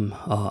was from.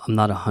 I'm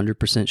not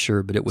 100%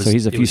 sure, but it was. So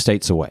he's a few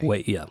states away.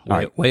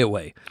 Way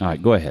away. All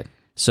right, go ahead.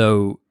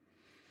 So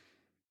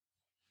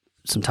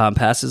some time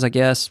passes, I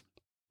guess.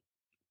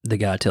 The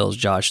guy tells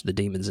Josh the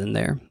demon's in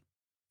there.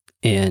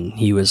 And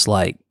he was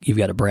like, you've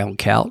got a brown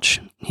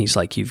couch. He's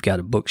like, you've got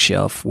a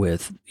bookshelf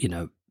with, he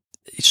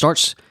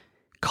starts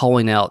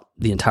calling out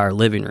the entire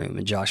living room.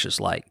 And Josh is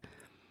like,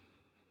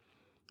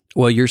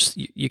 well, you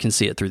can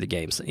see it through the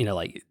games.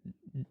 Like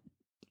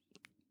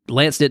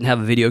Lance didn't have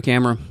a video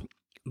camera,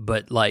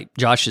 but like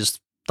Josh's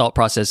thought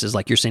process is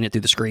like, you're seeing it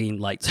through the screen.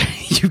 Like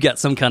you've got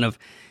some kind of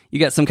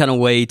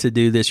way to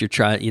do this. You're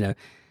trying,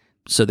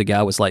 So the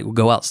guy was like, "Well,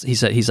 go out."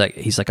 He's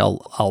like,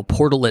 "I'll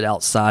portal it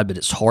outside, but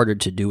it's harder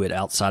to do it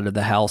outside of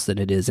the house than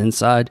it is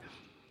inside."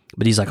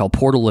 But he's like, "I'll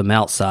portal him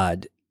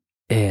outside,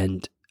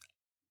 and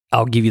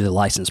I'll give you the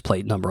license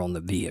plate number on the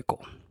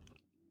vehicle."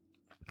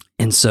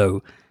 And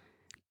so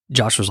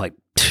Josh was like,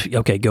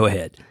 "Okay, go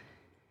ahead."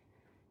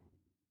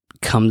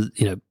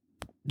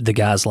 The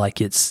guy's like,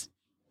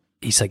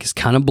 he's like, it's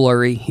kind of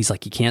blurry. He's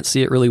like, you can't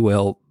see it really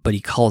well, but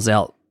he calls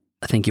out.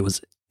 I think it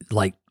was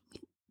like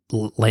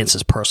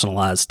Lance's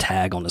personalized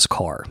tag on his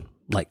car,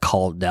 like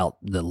called out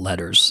the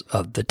letters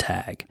of the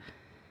tag.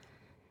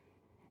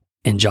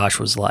 And Josh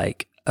was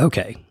like,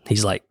 okay.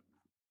 He's like,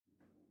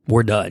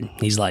 we're done.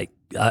 He's like,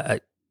 I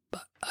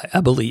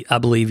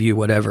believe you,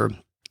 whatever.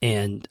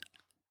 And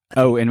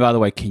and by the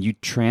way, can you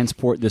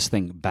transport this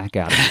thing back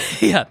out?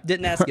 Yeah,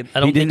 didn't ask him.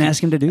 He didn't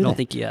ask him to do that. I don't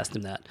think he asked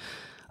him that.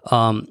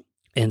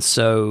 And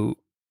so,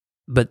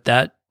 but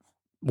that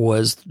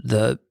was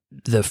the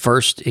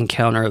first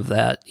encounter of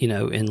that,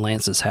 in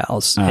Lance's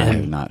house. I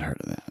have not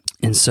heard of that.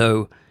 And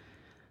so,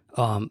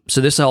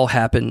 so this all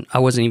happened. I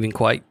wasn't even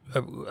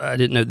I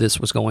didn't know this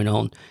was going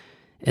on.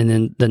 And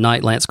then the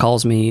night Lance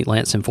calls me,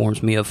 Lance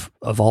informs me of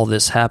all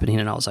this happening.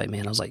 And I was like,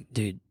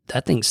 dude,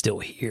 that thing's still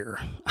here.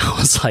 I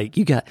was like,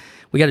 you got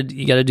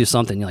to do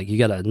something. Like, you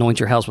got to anoint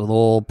your house with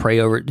oil, pray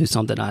over it, do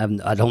something.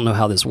 I don't know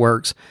how this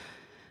works,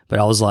 but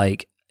I was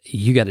like,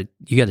 you got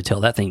to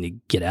tell that thing to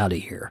get out of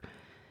here.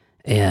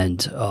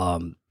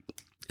 And,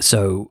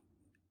 so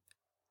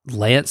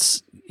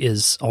Lance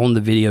is on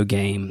the video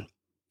game,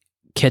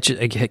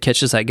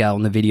 catches that guy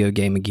on the video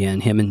game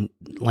again. Him and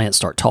Lance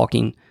start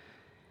talking,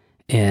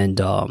 and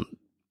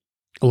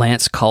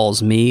Lance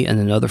calls me and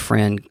another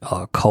friend,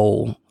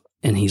 Cole,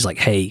 and he's like,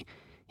 hey,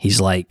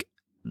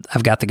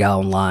 I've got the guy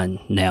online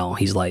now.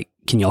 He's like,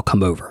 can y'all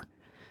come over?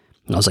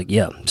 And I was like,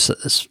 yeah,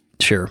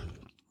 sure.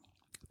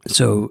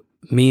 So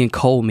me and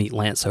Cole meet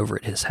Lance over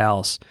at his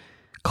house.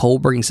 Cole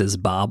brings his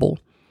Bible.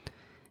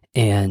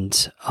 And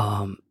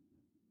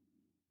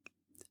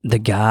the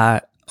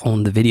guy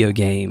on the video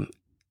game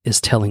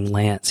is telling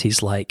Lance,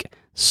 he's like,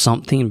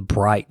 something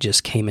bright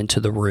just came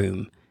into the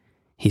room.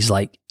 He's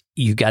like,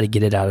 you got to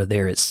get it out of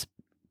there. It's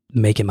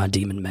making my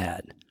demon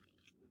mad.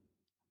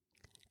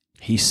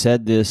 He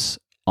said this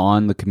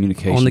on the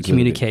communication. On the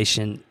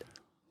communication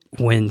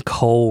when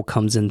Cole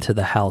comes into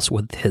the house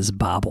with his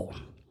Bible.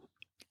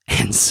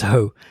 And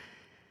so,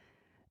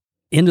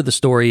 end of the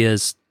story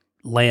is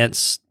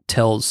Lance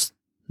tells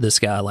this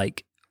guy,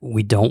 like,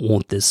 we don't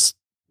want this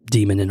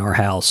demon in our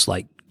house.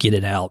 Like, get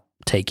it out,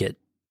 take it.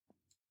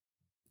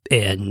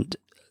 And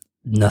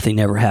nothing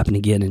ever happened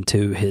again and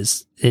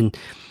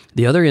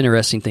the other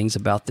interesting things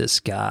about this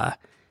guy,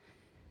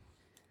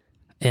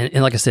 and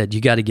like I said,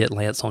 you got to get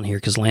Lance on here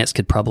because Lance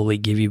could probably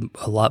give you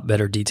a lot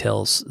better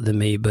details than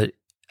me, but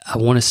I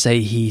want to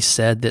say he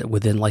said that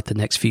within like the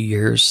next few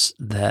years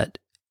that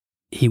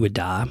he would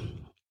die.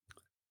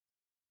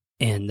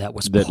 And that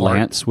was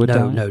Lance would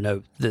die?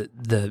 No.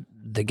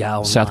 The guy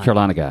online. South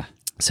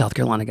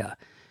Carolina guy.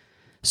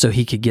 So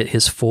he could get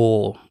his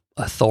full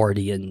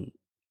authority in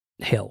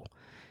hell.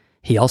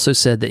 He also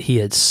said that he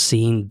had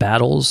seen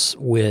battles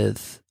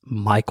with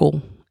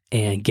Michael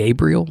and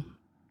Gabriel.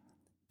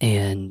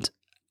 And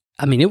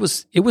I mean, it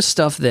was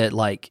stuff that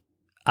like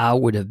I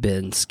would have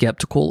been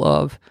skeptical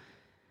of.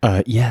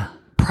 Yeah.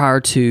 Prior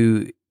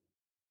to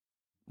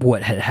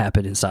what had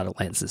happened inside of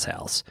Lance's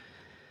house.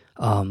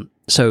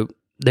 So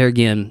there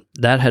again,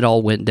 that had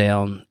all went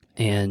down,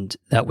 and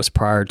that was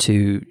prior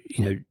to,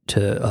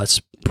 to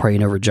us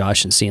praying over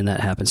Josh and seeing that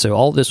happen. So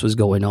all this was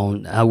going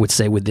on, I would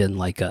say, within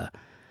like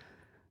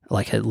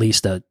at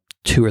least a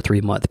 2 or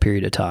 3 month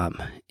period of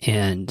time,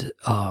 and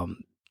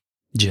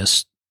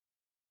just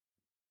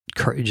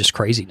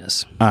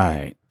craziness. All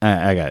right,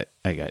 I got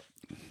it.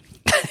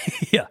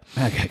 Yeah,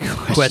 I got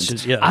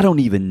questions. Yeah, I don't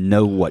even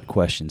know what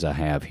questions I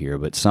have here,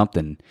 but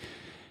something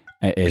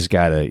has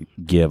got to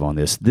give on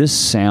this. This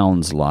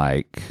sounds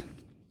like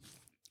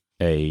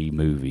a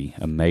movie,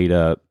 a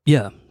made-up...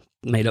 Yeah,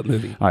 made-up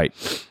movie. All right,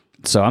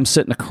 so I'm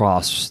sitting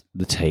across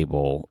the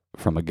table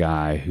from a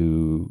guy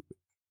who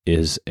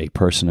is a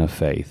person of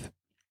faith,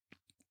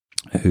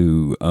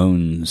 who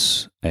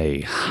owns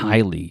a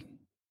highly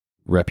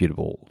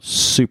reputable,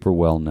 super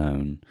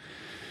well-known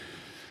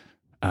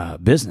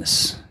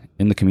business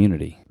in the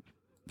community.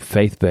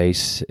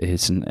 Faith-based,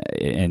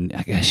 and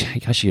I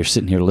guess you're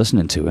sitting here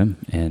listening to him,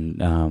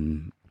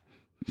 and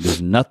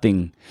there's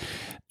nothing...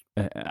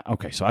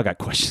 okay, so I got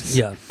questions.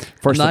 Yeah.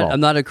 First of all, I'm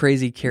not a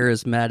crazy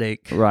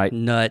charismatic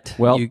nut.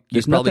 Well,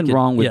 there's nothing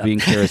wrong with being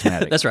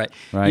charismatic. That's right.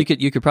 Right.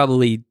 You could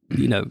probably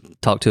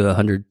talk to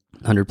 100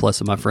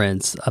 plus of my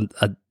friends.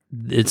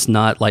 It's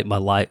not like my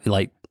life.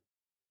 Like,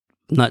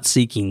 I'm not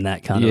seeking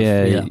that kind of.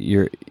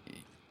 Yeah.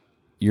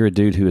 You're a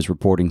dude who is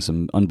reporting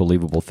some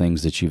unbelievable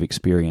things that you've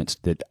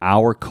experienced that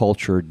our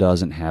culture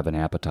doesn't have an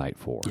appetite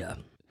for. Yeah.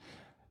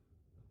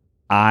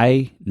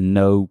 I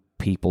know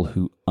people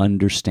who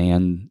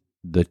understand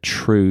the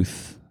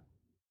truth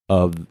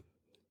of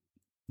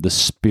the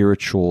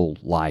spiritual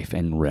life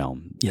and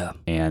realm. Yeah.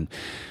 And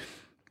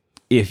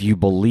if you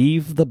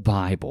believe the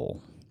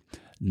Bible,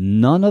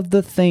 none of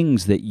the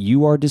things that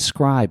you are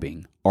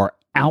describing are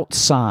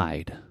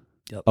outside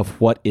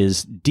of what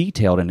is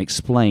detailed and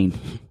explained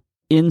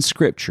in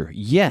Scripture.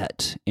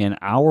 Yet, in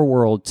our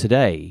world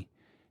today,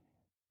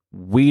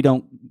 we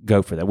don't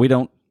go for that. We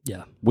don't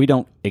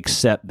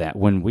accept that.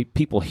 When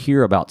people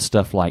hear about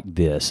stuff like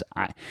this,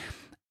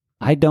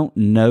 I don't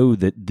know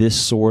that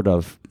this sort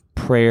of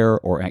prayer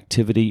or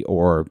activity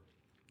or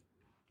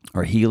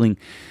healing,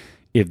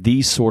 if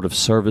these sort of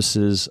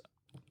services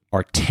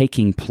are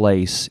taking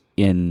place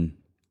in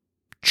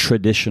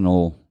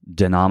traditional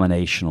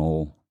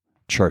denominational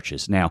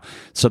churches. Now,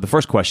 so the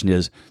first question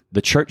is,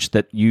 the church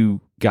that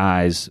you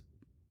guys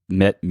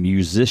met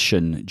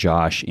musician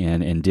Josh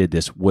in and did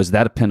this, was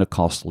that a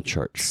Pentecostal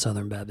church?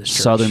 Southern Baptist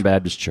Church. Southern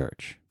Baptist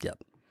Church.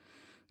 Yep.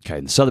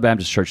 Okay, the Southern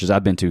Baptist churches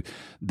I've been to,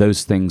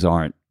 those things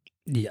aren't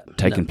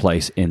taking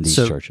place in these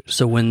churches.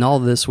 So when all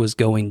this was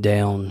going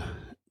down,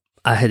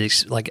 I had,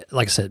 like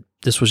I said,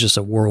 this was just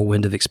a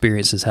whirlwind of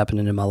experiences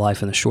happening in my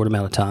life in a short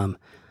amount of time.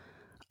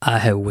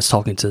 I was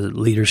talking to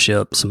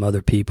leadership, some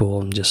other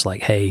people, and just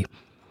like, hey,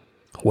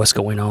 what's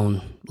going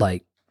on?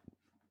 Like,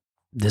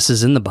 this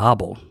is in the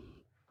Bible.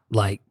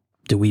 Like,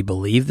 do we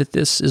believe that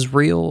this is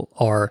real?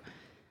 Or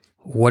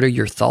what are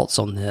your thoughts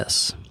on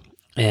this?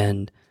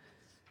 And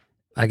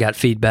I got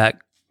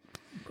feedback,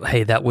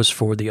 hey, that was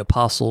for the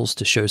apostles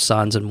to show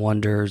signs and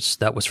wonders.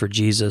 That was for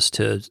Jesus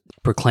to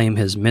proclaim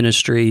his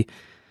ministry.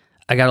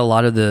 I got a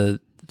lot of the,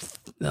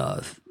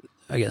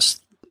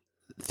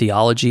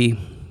 theology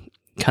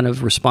kind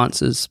of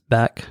responses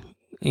back,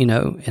 and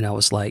I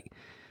was like,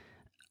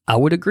 I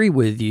would agree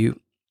with you,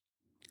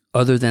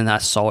 other than I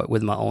saw it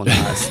with my own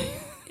eyes.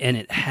 And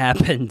it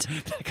happened.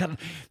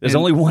 There's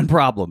only one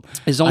problem.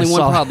 There's only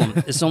one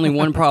problem. It's only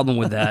one problem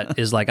with that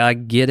is, like, I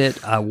get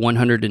it. I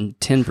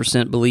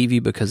 110% believe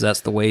you because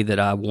that's the way that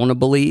I want to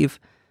believe.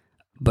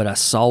 But I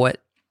saw it,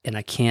 and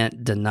I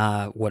can't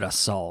deny what I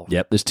saw.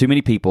 Yep. There's too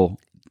many people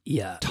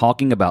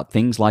talking about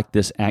things like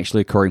this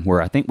actually occurring,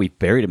 where I think we've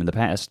buried them in the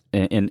past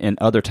in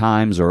other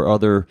times or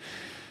other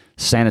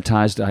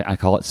sanitized, I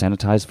call it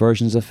sanitized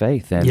versions of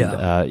faith.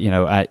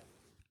 And,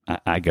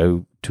 I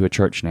go to a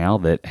church now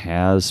that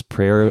has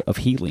prayer of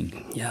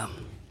healing. Yeah.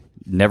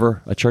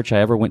 Never a church I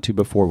ever went to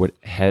before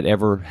had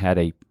ever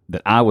had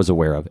that I was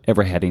aware of,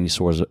 ever had any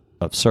sort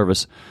of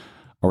service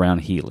around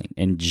healing.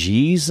 And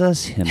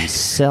Jesus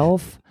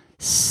himself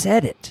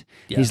said it.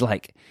 Yeah. He's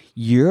like,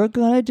 you're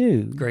going to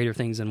do greater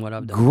things than what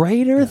I've done.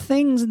 Greater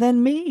things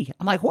than me.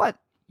 I'm like, what?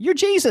 You're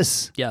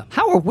Jesus. Yeah.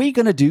 How are we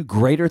going to do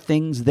greater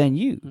things than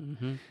you?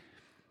 Mm-hmm.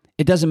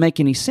 It doesn't make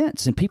any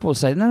sense. And people will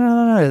say,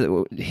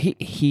 no.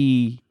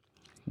 He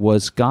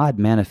was God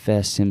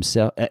manifest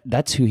himself.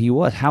 That's who he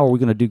was. How are we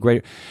going to do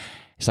greater?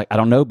 It's like, I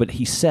don't know, but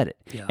he said it.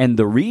 Yeah. And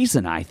the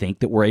reason I think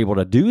that we're able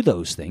to do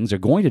those things, or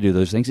going to do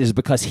those things, is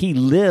because he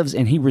lives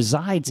and he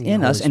resides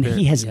in us, and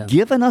he has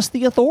given us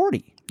the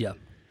authority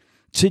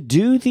to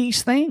do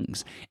these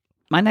things.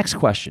 My next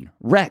question,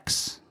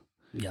 Rex.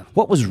 Yeah.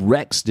 What was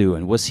Rex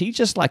doing? Was he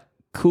just like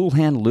Cool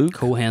Hand Luke?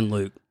 Cool Hand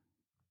Luke.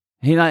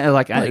 He not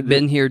like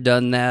been here,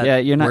 done that. Yeah,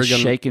 you're not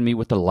shaking me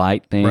with the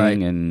light thing, right.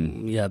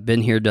 And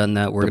been here, done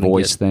that. We're the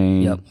voice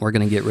thing. Yep, we're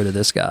gonna get rid of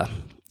this guy,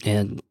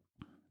 and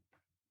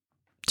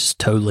just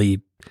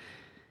totally,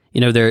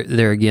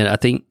 there again. I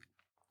think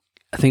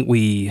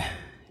we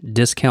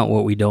discount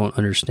what we don't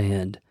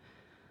understand,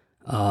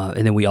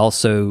 and then we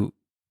also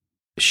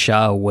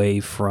shy away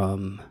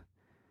from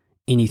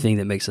anything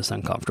that makes us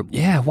uncomfortable.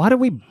 Yeah, why do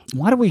we?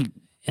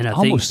 And I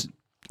almost think.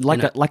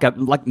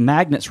 Like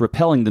magnets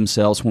repelling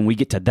themselves when we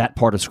get to that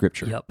part of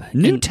Scripture. Yep.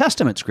 New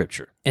Testament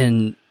Scripture.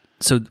 And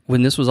so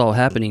when this was all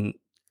happening,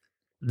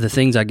 the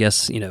things I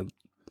guess,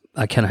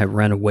 I kind of have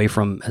ran away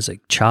from as a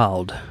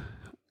child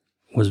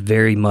was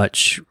very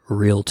much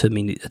real to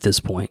me at this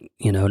point,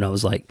 and I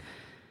was like,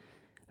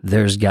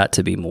 there's got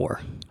to be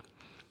more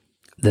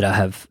that I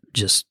have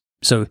just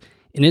So,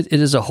 and it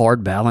is a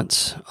hard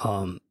balance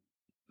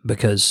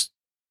because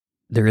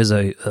there is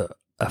a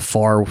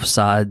far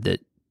side that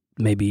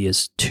maybe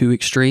is too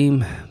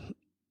extreme,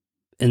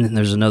 and then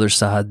there's another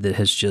side that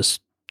has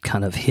just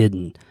kind of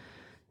hidden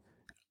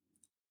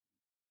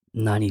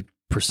 90%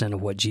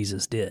 of what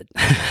Jesus did.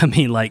 I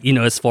mean, like,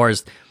 as far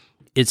as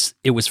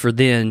it was for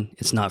then,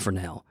 it's not for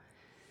now.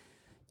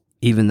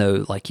 Even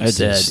though, like you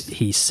said,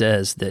 he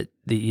says that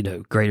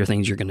the greater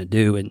things you're going to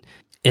do,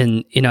 and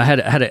I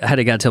had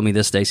a guy tell me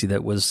this, Stacy,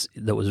 that was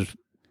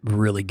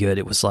really good.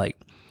 It was like,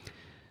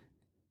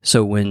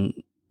 so when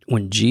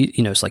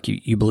it's like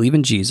you believe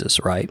in Jesus,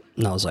 right?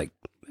 And I was like,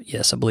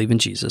 yes, I believe in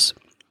Jesus.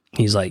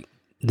 He's like,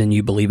 then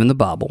you believe in the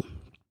Bible,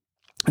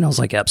 and I was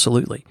like,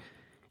 absolutely.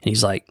 And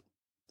he's like,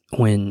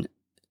 when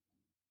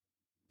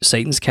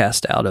Satan's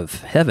cast out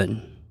of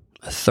heaven,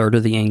 a third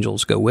of the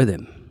angels go with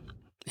him,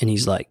 and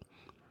he's like,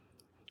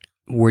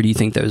 where do you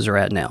think those are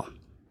at now?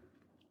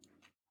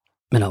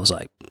 And I was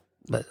like,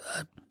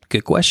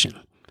 good question.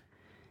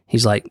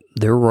 He's like,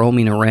 they're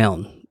roaming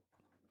around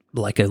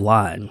like a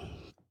lion,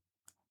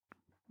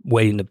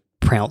 waiting to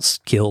pounce,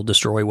 kill,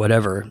 destroy,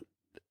 whatever.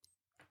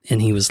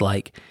 And he was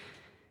like,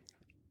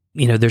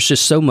 there's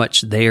just so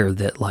much there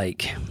that,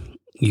 like,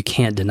 you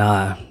can't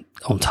deny,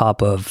 on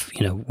top of,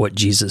 what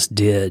Jesus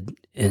did.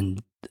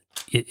 And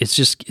it's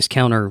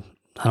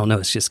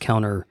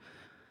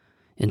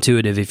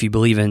counterintuitive if you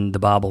believe in the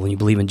Bible and you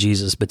believe in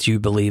Jesus, but you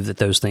believe that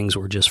those things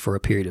were just for a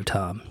period of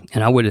time.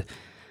 And I would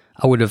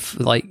have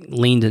like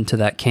leaned into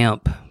that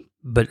camp,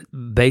 but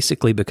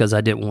basically because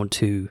I didn't want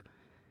to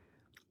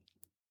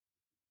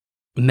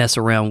mess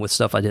around with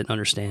stuff I didn't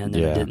understand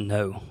and I didn't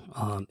know.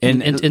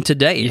 And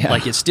today,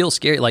 like, it's still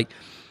scary. Like,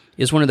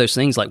 it's one of those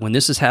things, like, when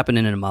this is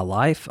happening in my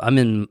life, I'm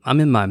in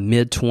my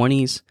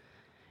mid-20s,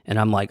 and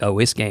I'm like, oh,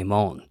 it's game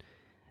on.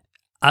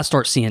 I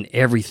start seeing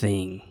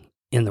everything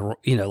in the,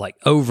 like,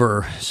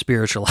 over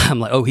spiritual. I'm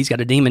like, oh, he's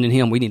got a demon in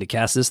him. We need to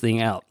cast this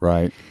thing out.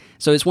 Right.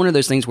 So it's one of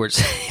those things where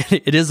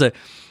it is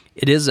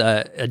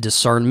a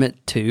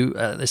discernment too.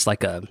 It's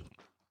like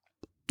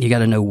you got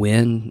to know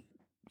when,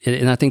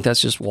 and I think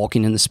that's just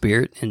walking in the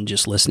Spirit and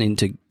just listening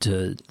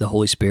to the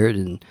Holy Spirit.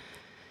 And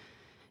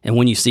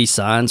when you see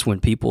signs, when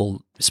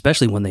people,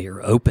 especially when they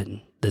are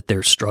open, that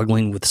they're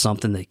struggling with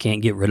something they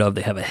can't get rid of,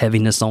 they have a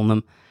heaviness on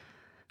them.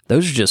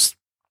 Those are just,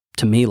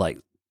 to me, like,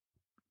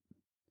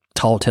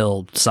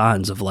 telltale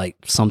signs of, like,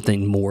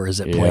 something more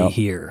is at play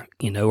here,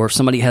 or if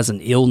somebody has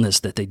an illness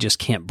that they just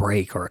can't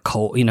break, or a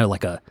cold,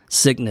 like a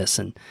sickness.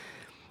 And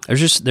there's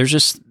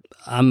just,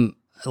 I'm,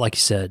 like you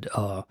said,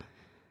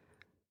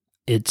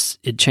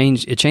 it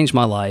changed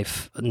my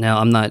life. Now,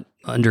 I'm not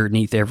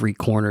underneath every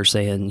corner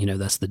saying,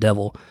 that's the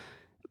devil,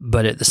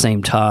 but at the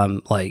same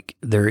time, like,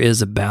 there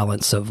is a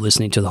balance of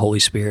listening to the Holy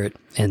Spirit,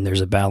 and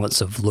there's a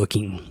balance of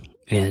looking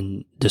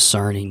and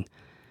discerning,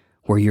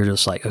 where you're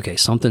just like, okay,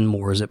 something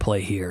more is at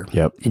play here.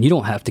 Yep. And you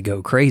don't have to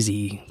go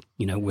crazy,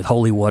 with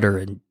holy water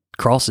and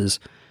crosses,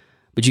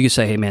 but you can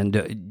say, hey, man,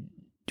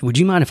 would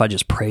you mind if I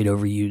just prayed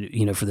over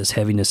you, for this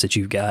heaviness that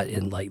you've got,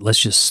 and, like, let's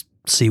just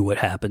see what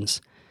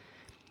happens.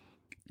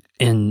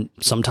 And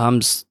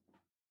sometimes,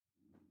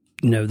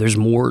 there's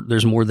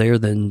more there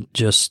than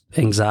just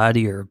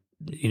anxiety or,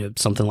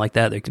 something like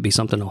that. There could be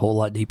something a whole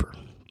lot deeper.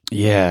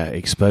 Yeah,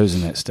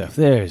 exposing that stuff.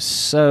 They're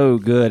so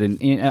good.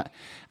 And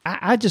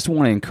I just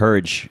want to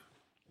encourage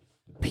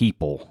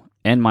people,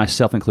 and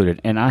myself included,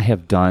 and I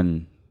have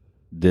done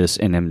this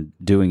and am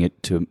doing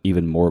it to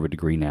even more of a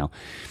degree now,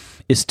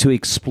 is to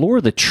explore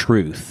the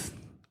truth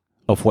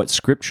of what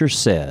Scripture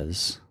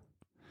says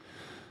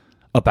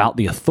about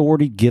the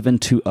authority given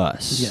to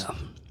us. Yeah.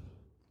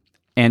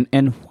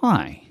 And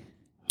why.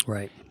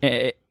 Right.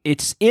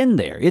 It's in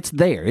there. It's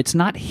there. It's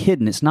not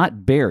hidden. It's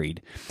not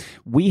buried.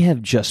 We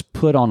have just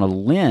put on a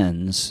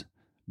lens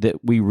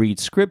that we read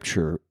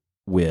Scripture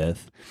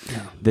with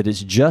that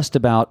is just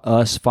about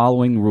us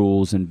following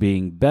rules and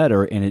being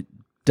better, and it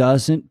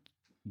doesn't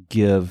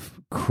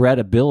give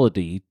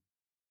credibility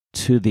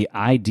to the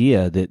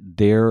idea that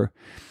there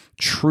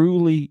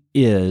truly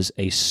is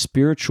a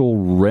spiritual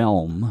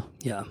realm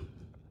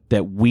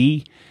that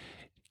we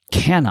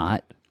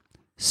cannot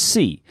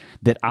see,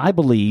 that I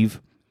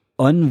believe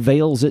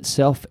unveils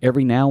itself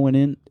every now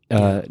and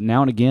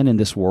again in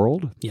this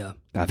world. Yeah.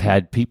 I've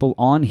had people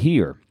on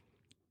here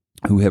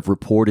who have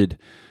reported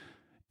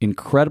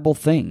incredible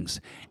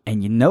things.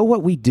 And you know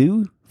what we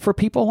do for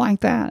people like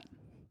that?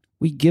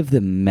 We give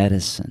them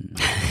medicine.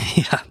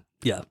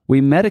 Yeah. We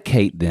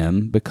medicate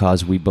them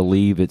because we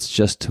believe it's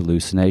just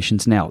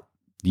hallucinations. Now,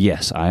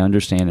 yes, I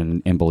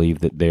understand and believe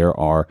that there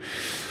are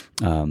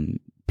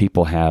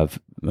people have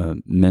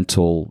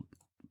mental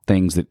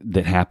things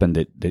that happen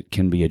that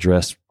can be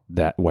addressed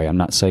that way. I'm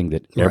not saying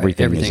that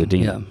everything is a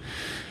demon. Yeah.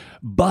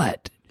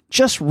 But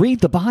just read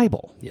the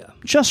Bible. Yeah.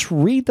 Just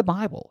read the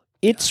Bible.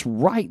 It's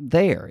right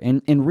there.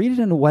 And read it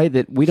in a way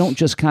that we don't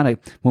just kind of,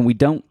 when we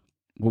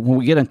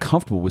get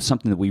uncomfortable with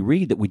something that we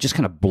read, that we just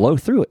kind of blow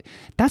through it.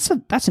 That's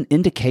an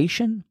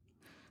indication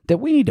that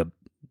we need to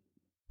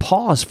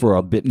pause for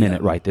a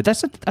minute right there.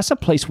 That's a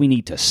place we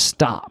need to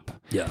stop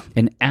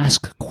and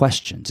ask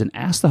questions and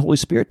ask the Holy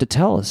Spirit to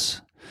tell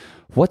us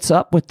what's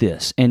up with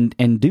this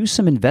and do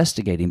some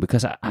investigating,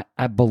 because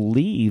I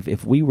believe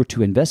if we were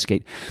to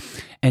investigate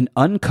and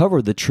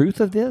uncover the truth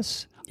of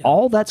this,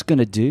 all that's going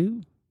to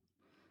do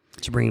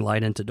to bring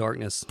light into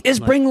darkness.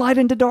 Bring light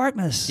into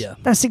darkness. Yeah.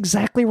 That's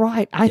exactly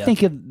right. I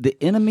think of the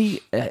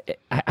enemy,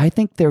 I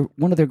think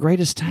one of their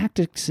greatest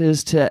tactics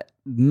is to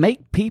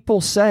make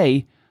people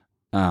say,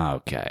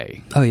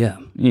 okay. Oh, yeah.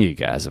 You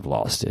guys have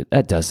lost it.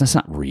 That's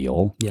not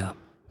real. Yeah.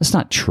 That's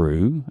not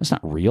true. That's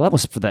not real. That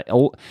was for that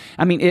old.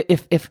 I mean,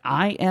 if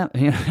I am,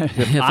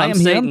 if I am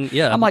Satan,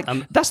 him, I'm like,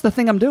 that's the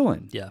thing I'm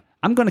doing. Yeah.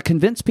 I'm going to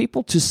convince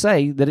people to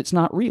say that it's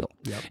not real.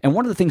 Yep. And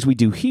one of the things we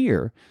do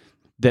here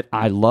that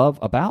I love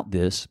about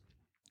this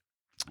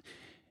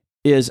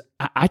is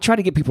I try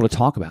to get people to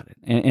talk about it.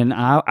 And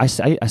I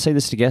say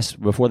this to guests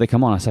before they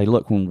come on. I say,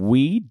 look, when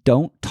we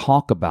don't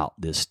talk about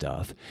this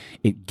stuff,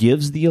 it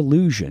gives the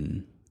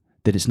illusion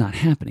that it's not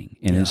happening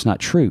and it's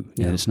not true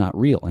and it's not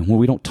real. And when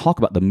we don't talk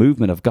about the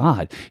movement of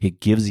God, it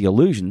gives the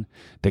illusion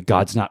that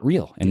God's not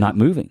real and not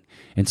moving.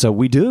 And so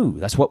we do.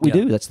 That's what we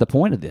do. That's the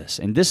point of this.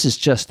 And this is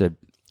just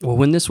Well,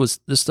 when this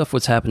stuff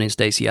was happening,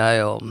 Stacy,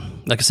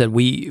 like I said,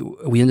 we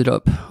ended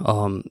up.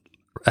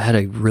 I had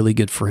a really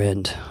good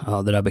friend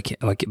that I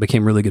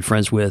became really good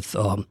friends with,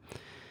 and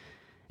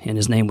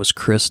his name was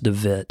Chris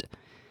DeVitt.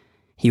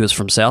 He was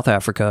from South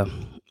Africa,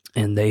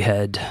 and he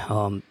had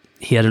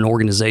an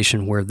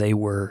organization where they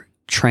were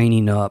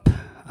training up.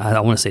 I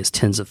want to say it's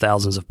tens of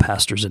thousands of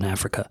pastors in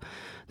Africa.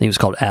 I think it was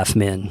called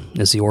AFMEN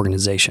is the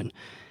organization,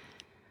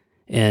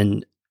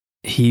 and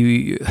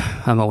I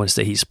want to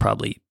say he's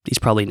probably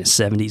in his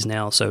 70s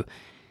now. So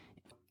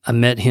I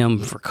met him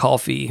for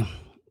coffee.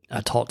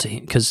 I talked to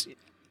him because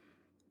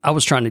I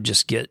was trying to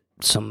just get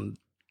some,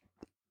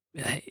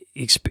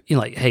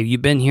 like, hey,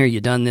 you've been here,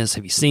 you've done this,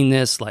 have you seen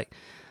this? Like,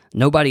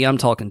 nobody I'm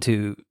talking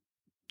to,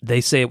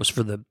 they say it was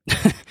for the,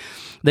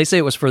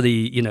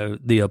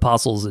 the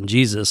apostles and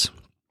Jesus.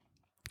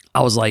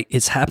 I was like,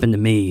 it's happened to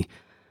me.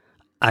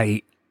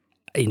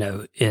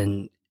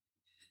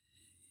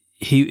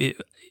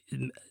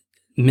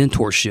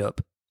 Mentorship,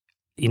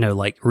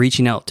 like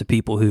reaching out to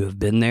people who have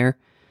been there,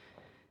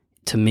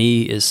 to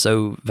me is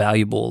so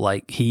valuable.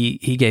 Like he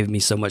gave me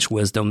so much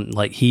wisdom.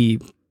 Like he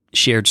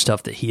shared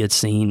stuff that he had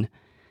seen,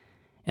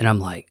 and I'm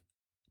like,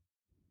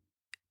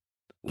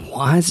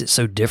 why is it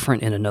so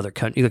different in another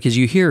country? Because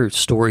you hear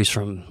stories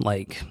from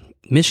like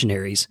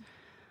missionaries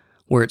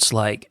where it's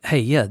like, hey,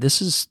 yeah, this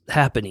is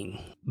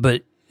happening,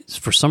 but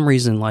for some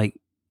reason, like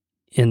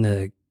in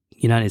the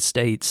United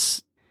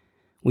States,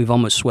 we've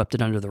almost swept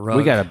it under the rug.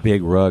 We got a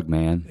big rug,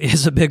 man.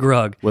 It's a big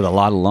rug with a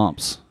lot of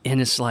lumps,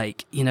 and it's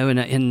like,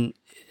 and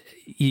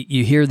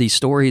you hear these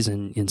stories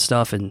and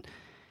stuff, and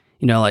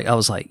like I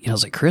was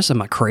like, Chris,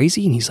 am I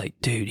crazy? And he's like,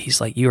 dude,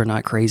 you are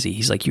not crazy.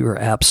 He's like, you are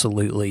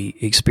absolutely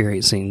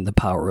experiencing the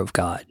power of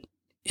God.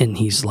 And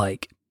he's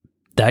like,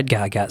 that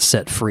guy got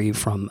set free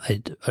from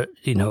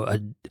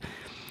then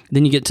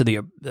you get to the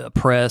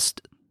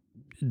oppressed,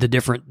 the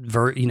different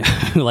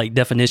like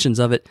definitions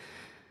of it,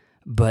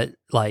 but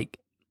like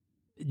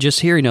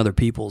just hearing other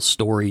people's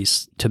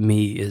stories to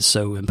me is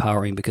so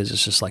empowering, because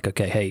it's just like,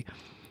 okay, hey,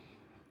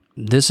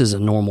 this is a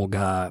normal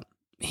guy.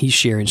 He's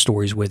sharing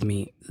stories with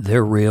me.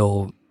 They're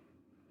real.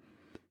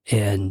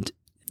 And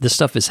this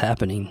stuff is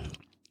happening.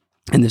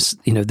 And this,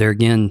 there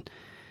again,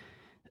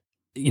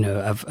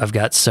 I've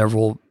got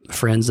several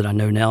friends that I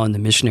know now in the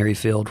missionary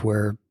field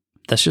where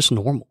that's just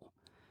normal.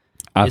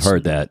 I've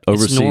heard that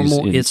overseas.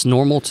 It's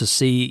normal to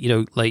see,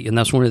 and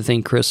that's one of the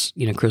things Chris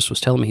was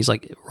telling me. He's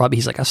like,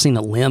 Robby, I've seen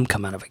a limb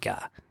come out of a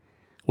guy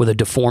with a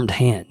deformed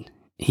hand.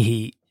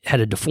 He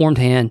had a deformed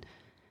hand.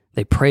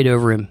 They prayed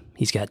over him.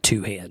 He's got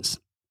two hands.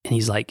 And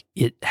he's like,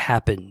 it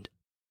happened.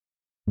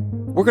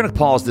 We're going to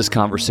pause this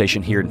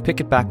conversation here and pick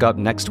it back up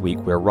next week,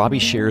 where Robby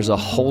shares a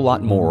whole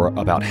lot more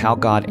about how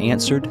God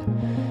answered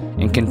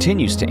and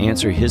continues to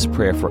answer his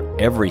prayer for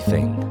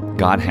everything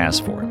God has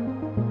for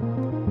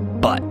him.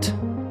 But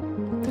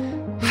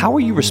how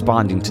are you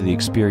responding to the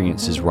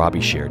experiences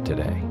Robby shared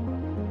today?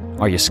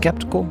 Are you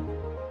skeptical?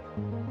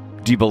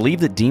 Do you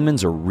believe that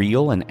demons are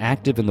real and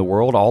active in the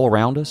world all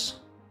around us?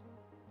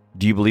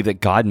 Do you believe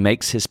that God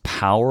makes his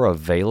power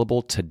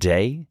available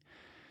today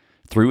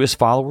through his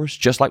followers,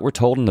 just like we're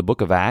told in the book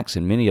of Acts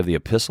and many of the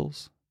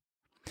epistles?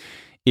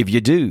 If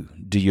you do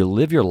you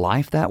live your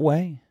life that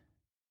way?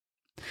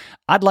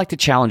 I'd like to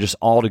challenge us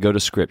all to go to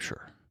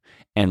Scripture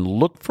and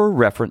look for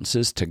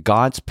references to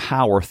God's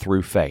power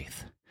through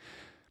faith,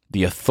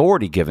 the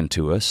authority given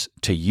to us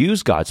to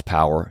use God's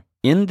power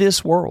in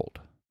this world,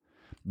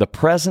 the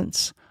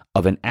presence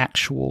of an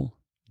actual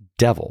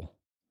devil,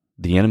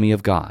 the enemy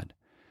of God,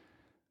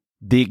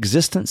 the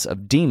existence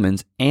of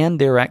demons and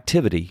their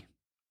activity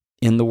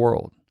in the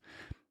world.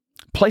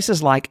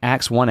 Places like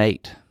Acts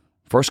 1:8,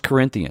 1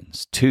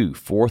 Corinthians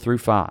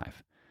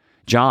 2:4-5,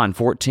 John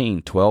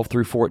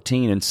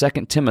 14:12-14, and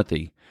 2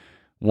 Timothy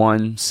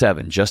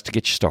 1:7, just to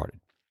get you started.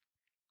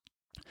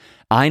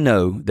 I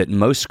know that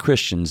most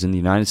Christians in the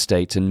United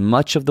States and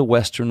much of the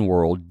Western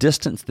world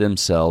distance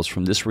themselves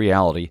from this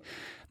reality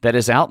that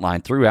is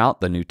outlined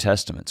throughout the New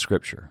Testament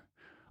Scripture.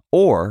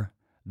 Or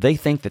they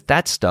think that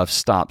that stuff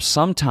stopped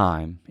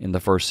sometime in the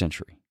first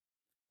century.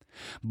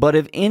 But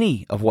if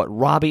any of what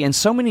Robby and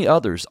so many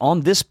others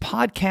on this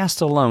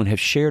podcast alone have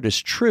shared is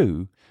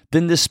true,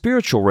 then this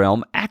spiritual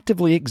realm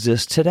actively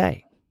exists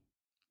today.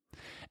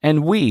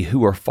 And we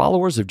who are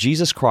followers of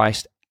Jesus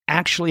Christ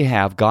actually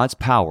have God's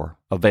power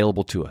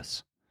available to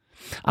us.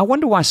 I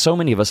wonder why so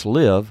many of us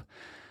live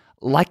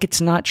like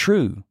it's not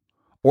true,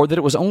 or that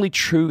it was only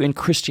true in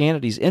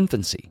Christianity's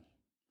infancy.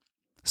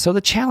 So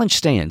the challenge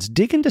stands.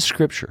 Dig into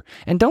Scripture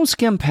and don't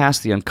skim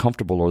past the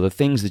uncomfortable or the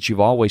things that you've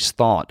always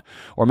thought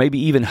or maybe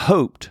even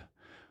hoped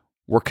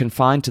were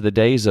confined to the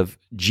days of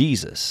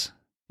Jesus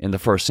in the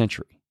first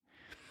century.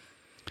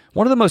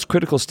 One of the most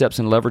critical steps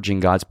in leveraging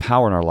God's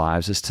power in our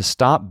lives is to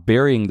stop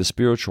burying the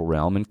spiritual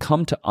realm and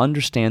come to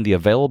understand the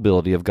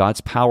availability of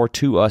God's power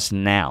to us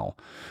now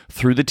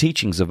through the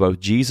teachings of both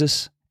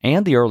Jesus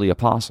and the early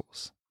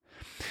apostles.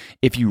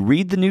 If you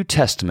read the New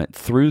Testament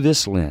through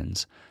this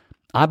lens,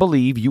 I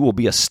believe you will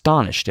be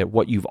astonished at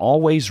what you've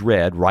always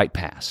read right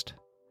past.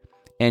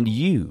 And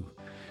you,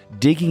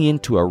 digging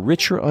into a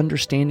richer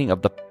understanding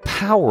of the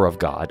power of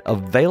God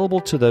available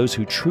to those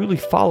who truly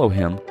follow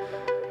Him,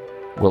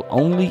 will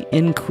only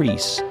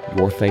increase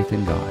your faith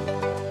in God.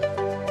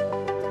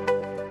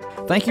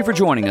 Thank you for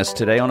joining us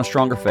today on A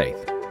Stronger Faith.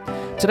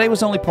 Today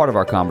was only part of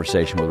our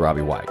conversation with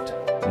Robby White.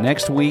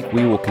 Next week,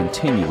 we will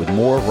continue with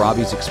more of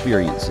Robby's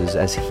experiences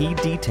as he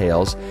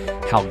details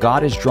how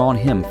God has drawn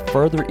him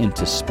further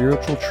into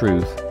spiritual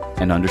truth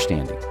and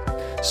understanding.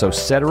 So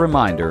set a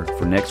reminder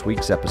for next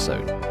week's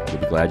episode. We'll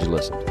be glad you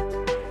listened.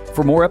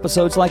 For more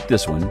episodes like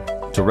this one,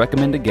 to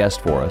recommend a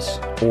guest for us,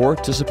 or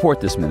to support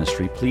this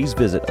ministry, please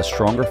visit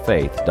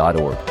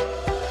astrongerfaith.org.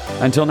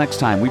 Until next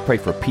time, we pray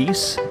for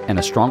peace and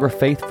a stronger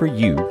faith for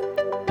you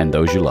and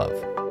those you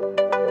love.